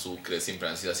lados a Sucre, siempre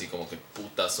han sido así como que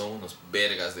puta, son unos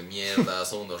vergas de mierda,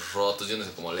 son unos rotos, yo no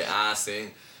sé cómo le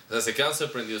hacen. O sea, se quedan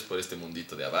sorprendidos por este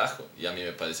mundito de abajo y a mí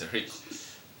me parece rico.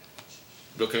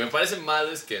 Lo que me parece mal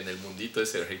es que en el mundito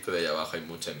ese rico de allá abajo hay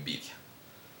mucha envidia.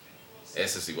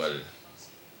 Eso es igual.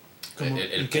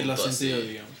 ¿En qué lo has sentido,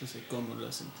 digamos? No sé cómo lo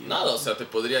has sentido. Nada, o sea, te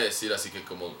podría decir así que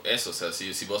como eso, o sea,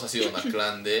 si vos has sido una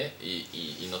clande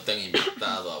y no te han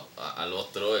invitado al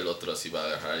otro, el otro así va a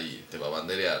agarrar y te va a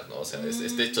banderear, ¿no? O sea,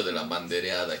 este hecho de la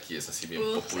bandereada aquí es así bien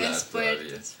popular es fuerte,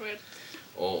 todavía. es fuerte.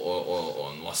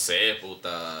 O no sé,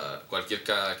 puta, cualquier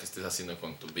cara que estés haciendo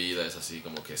con tu vida es así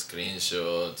como que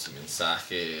screenshots,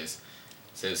 mensajes,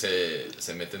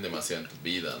 se meten demasiado en tu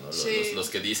vida, ¿no? Sí. Los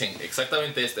que dicen,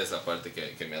 exactamente esta es la parte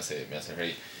que me hace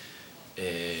reír.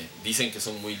 Dicen que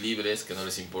son muy libres, que no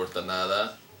les importa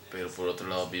nada, pero por otro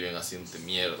lado viven haciéndote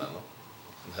mierda, ¿no?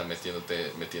 O sea,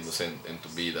 metiéndose en tu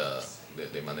vida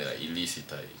de manera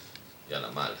ilícita y a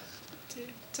la mala. Sí,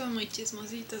 son muy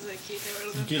chismositos aquí, de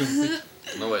verdad. Tranquilo.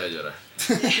 No voy a llorar.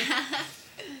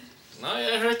 No,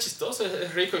 es re chistoso,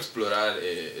 es rico explorar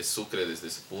Sucre desde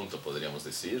ese punto, podríamos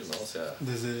decir, ¿no? O sea,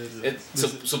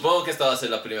 supongo que esta va a ser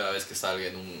la primera vez que salga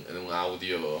en un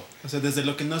audio. O sea, desde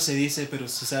lo que no se dice, pero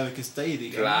se sabe que está ahí,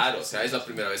 digamos. Claro, o sea, es la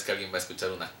primera vez que alguien va a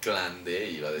escuchar una clande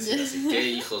y va a decir así, qué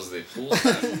hijos de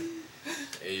puta.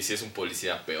 Y si es un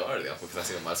policía peor, digamos, porque está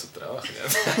haciendo mal su trabajo.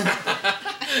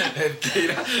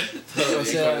 Mentira. Todo O bien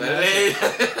sea, con la ley.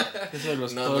 Eso de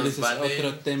los No polis nos es banen.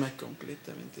 otro tema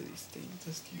completamente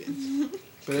distinto.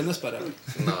 Pero no es para hoy.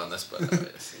 No es para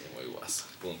ver, sí, muy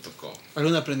guaso.com.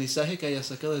 ¿Algún aprendizaje que hayas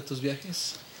sacado de tus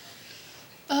viajes?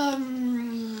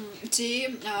 Sí,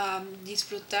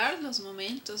 disfrutar los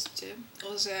momentos, sí.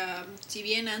 O sea, si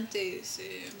bien antes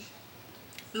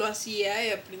lo hacía,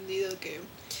 he aprendido que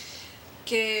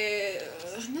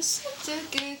no sé, o sea,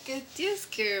 que tienes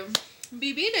que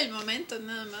vivir el momento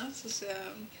nada más, o sea,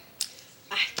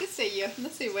 qué sé yo, no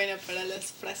soy buena para las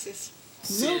frases.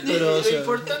 Sí, No, pero, o lo sea,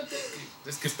 importante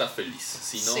es que está feliz.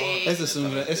 Si no, Sí. Eso es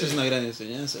una gran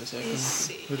enseñanza, o sea, como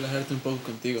Sí. relajarte un poco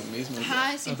contigo mismo.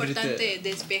 Ajá, es abrirte- importante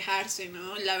despejarse,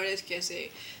 ¿no? La verdad es que ese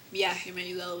viaje me ha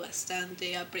ayudado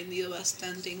bastante, he aprendido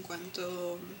bastante en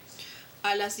cuanto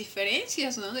a las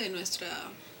diferencias, ¿no? de nuestro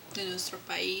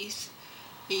país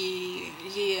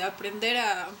y aprender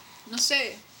a, no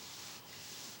sé,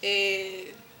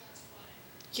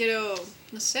 quiero,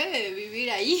 no sé, vivir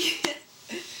ahí.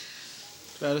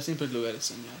 Claro, siempre lugares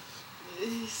soñados.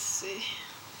 Sí.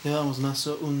 Llevamos más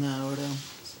una hora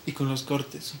y con los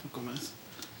cortes un poco más.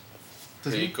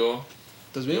 ¿Estás bien? rico.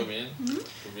 ¿Estás bien? Yo bien,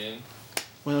 tú bien.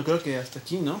 Bueno, creo que hasta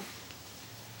aquí, ¿no?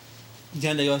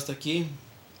 Ya han llegado hasta aquí.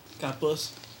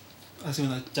 Capos. Ha sido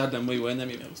una charla muy buena, a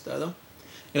mí me ha gustado.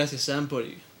 Gracias, Sam,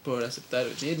 por aceptar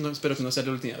venir. No, espero que no sea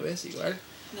la última vez, igual.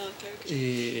 No, claro que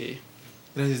sí.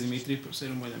 Gracias, Dimitri, por ser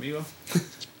un buen amigo.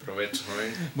 Provecho,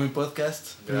 joven. Buen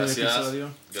podcast. Primer Gracias.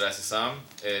 episodio. Gracias, Sam.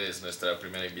 Eres nuestra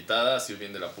primera invitada. Ha sido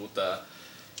bien de la puta.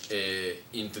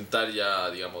 Intentar ya,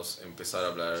 digamos, empezar a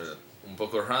hablar un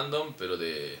poco random, pero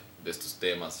de estos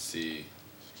temas así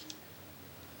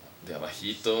de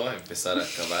abajito, empezar a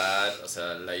acabar. O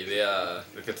sea, la idea,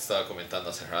 creo que te estaba comentando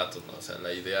hace rato, ¿no? O sea,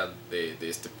 la idea de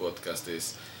este podcast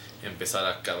es empezar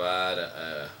a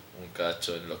acabar un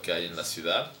cacho en lo que hay en la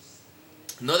ciudad.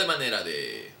 No de manera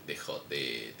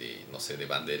no sé, de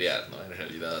banderear, ¿no? En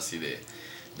realidad así de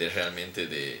de realmente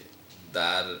de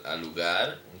dar al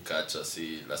lugar un cacho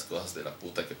así las cosas de la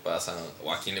puta que pasan,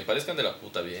 o a quien le parezcan de la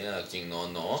puta bien, a quien no,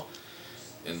 no.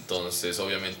 Entonces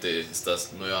obviamente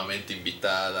estás nuevamente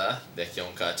invitada de aquí a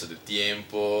un cacho de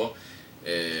tiempo,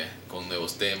 con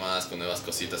nuevos temas, con nuevas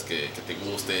cositas que te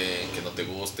gusten, que no te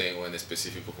gusten, o en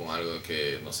específico con algo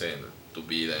que, no sé, en tu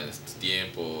vida, en este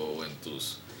tiempo, o en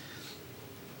tus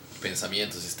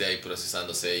pensamientos esté ahí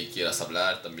procesándose y quieras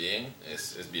hablar también,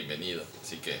 es bienvenido.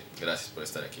 Así que gracias por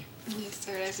estar aquí.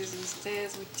 Listo, gracias a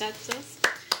ustedes, muchachos.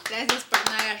 Gracias por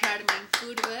no agarrarme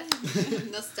en curva.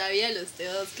 No sabía los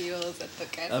temas que íbamos a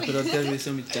tocar. Ah, pero te has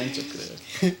visto mi chancho,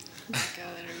 creo.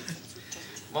 Acabo de revisar su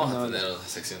chancho. Vamos a tener una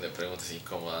sección de preguntas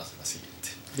incómodas la siguiente.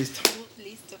 Listo.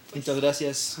 Listo, pues. Muchas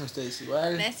gracias a ustedes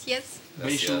igual. Gracias.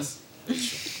 Gracias.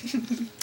 Beijo.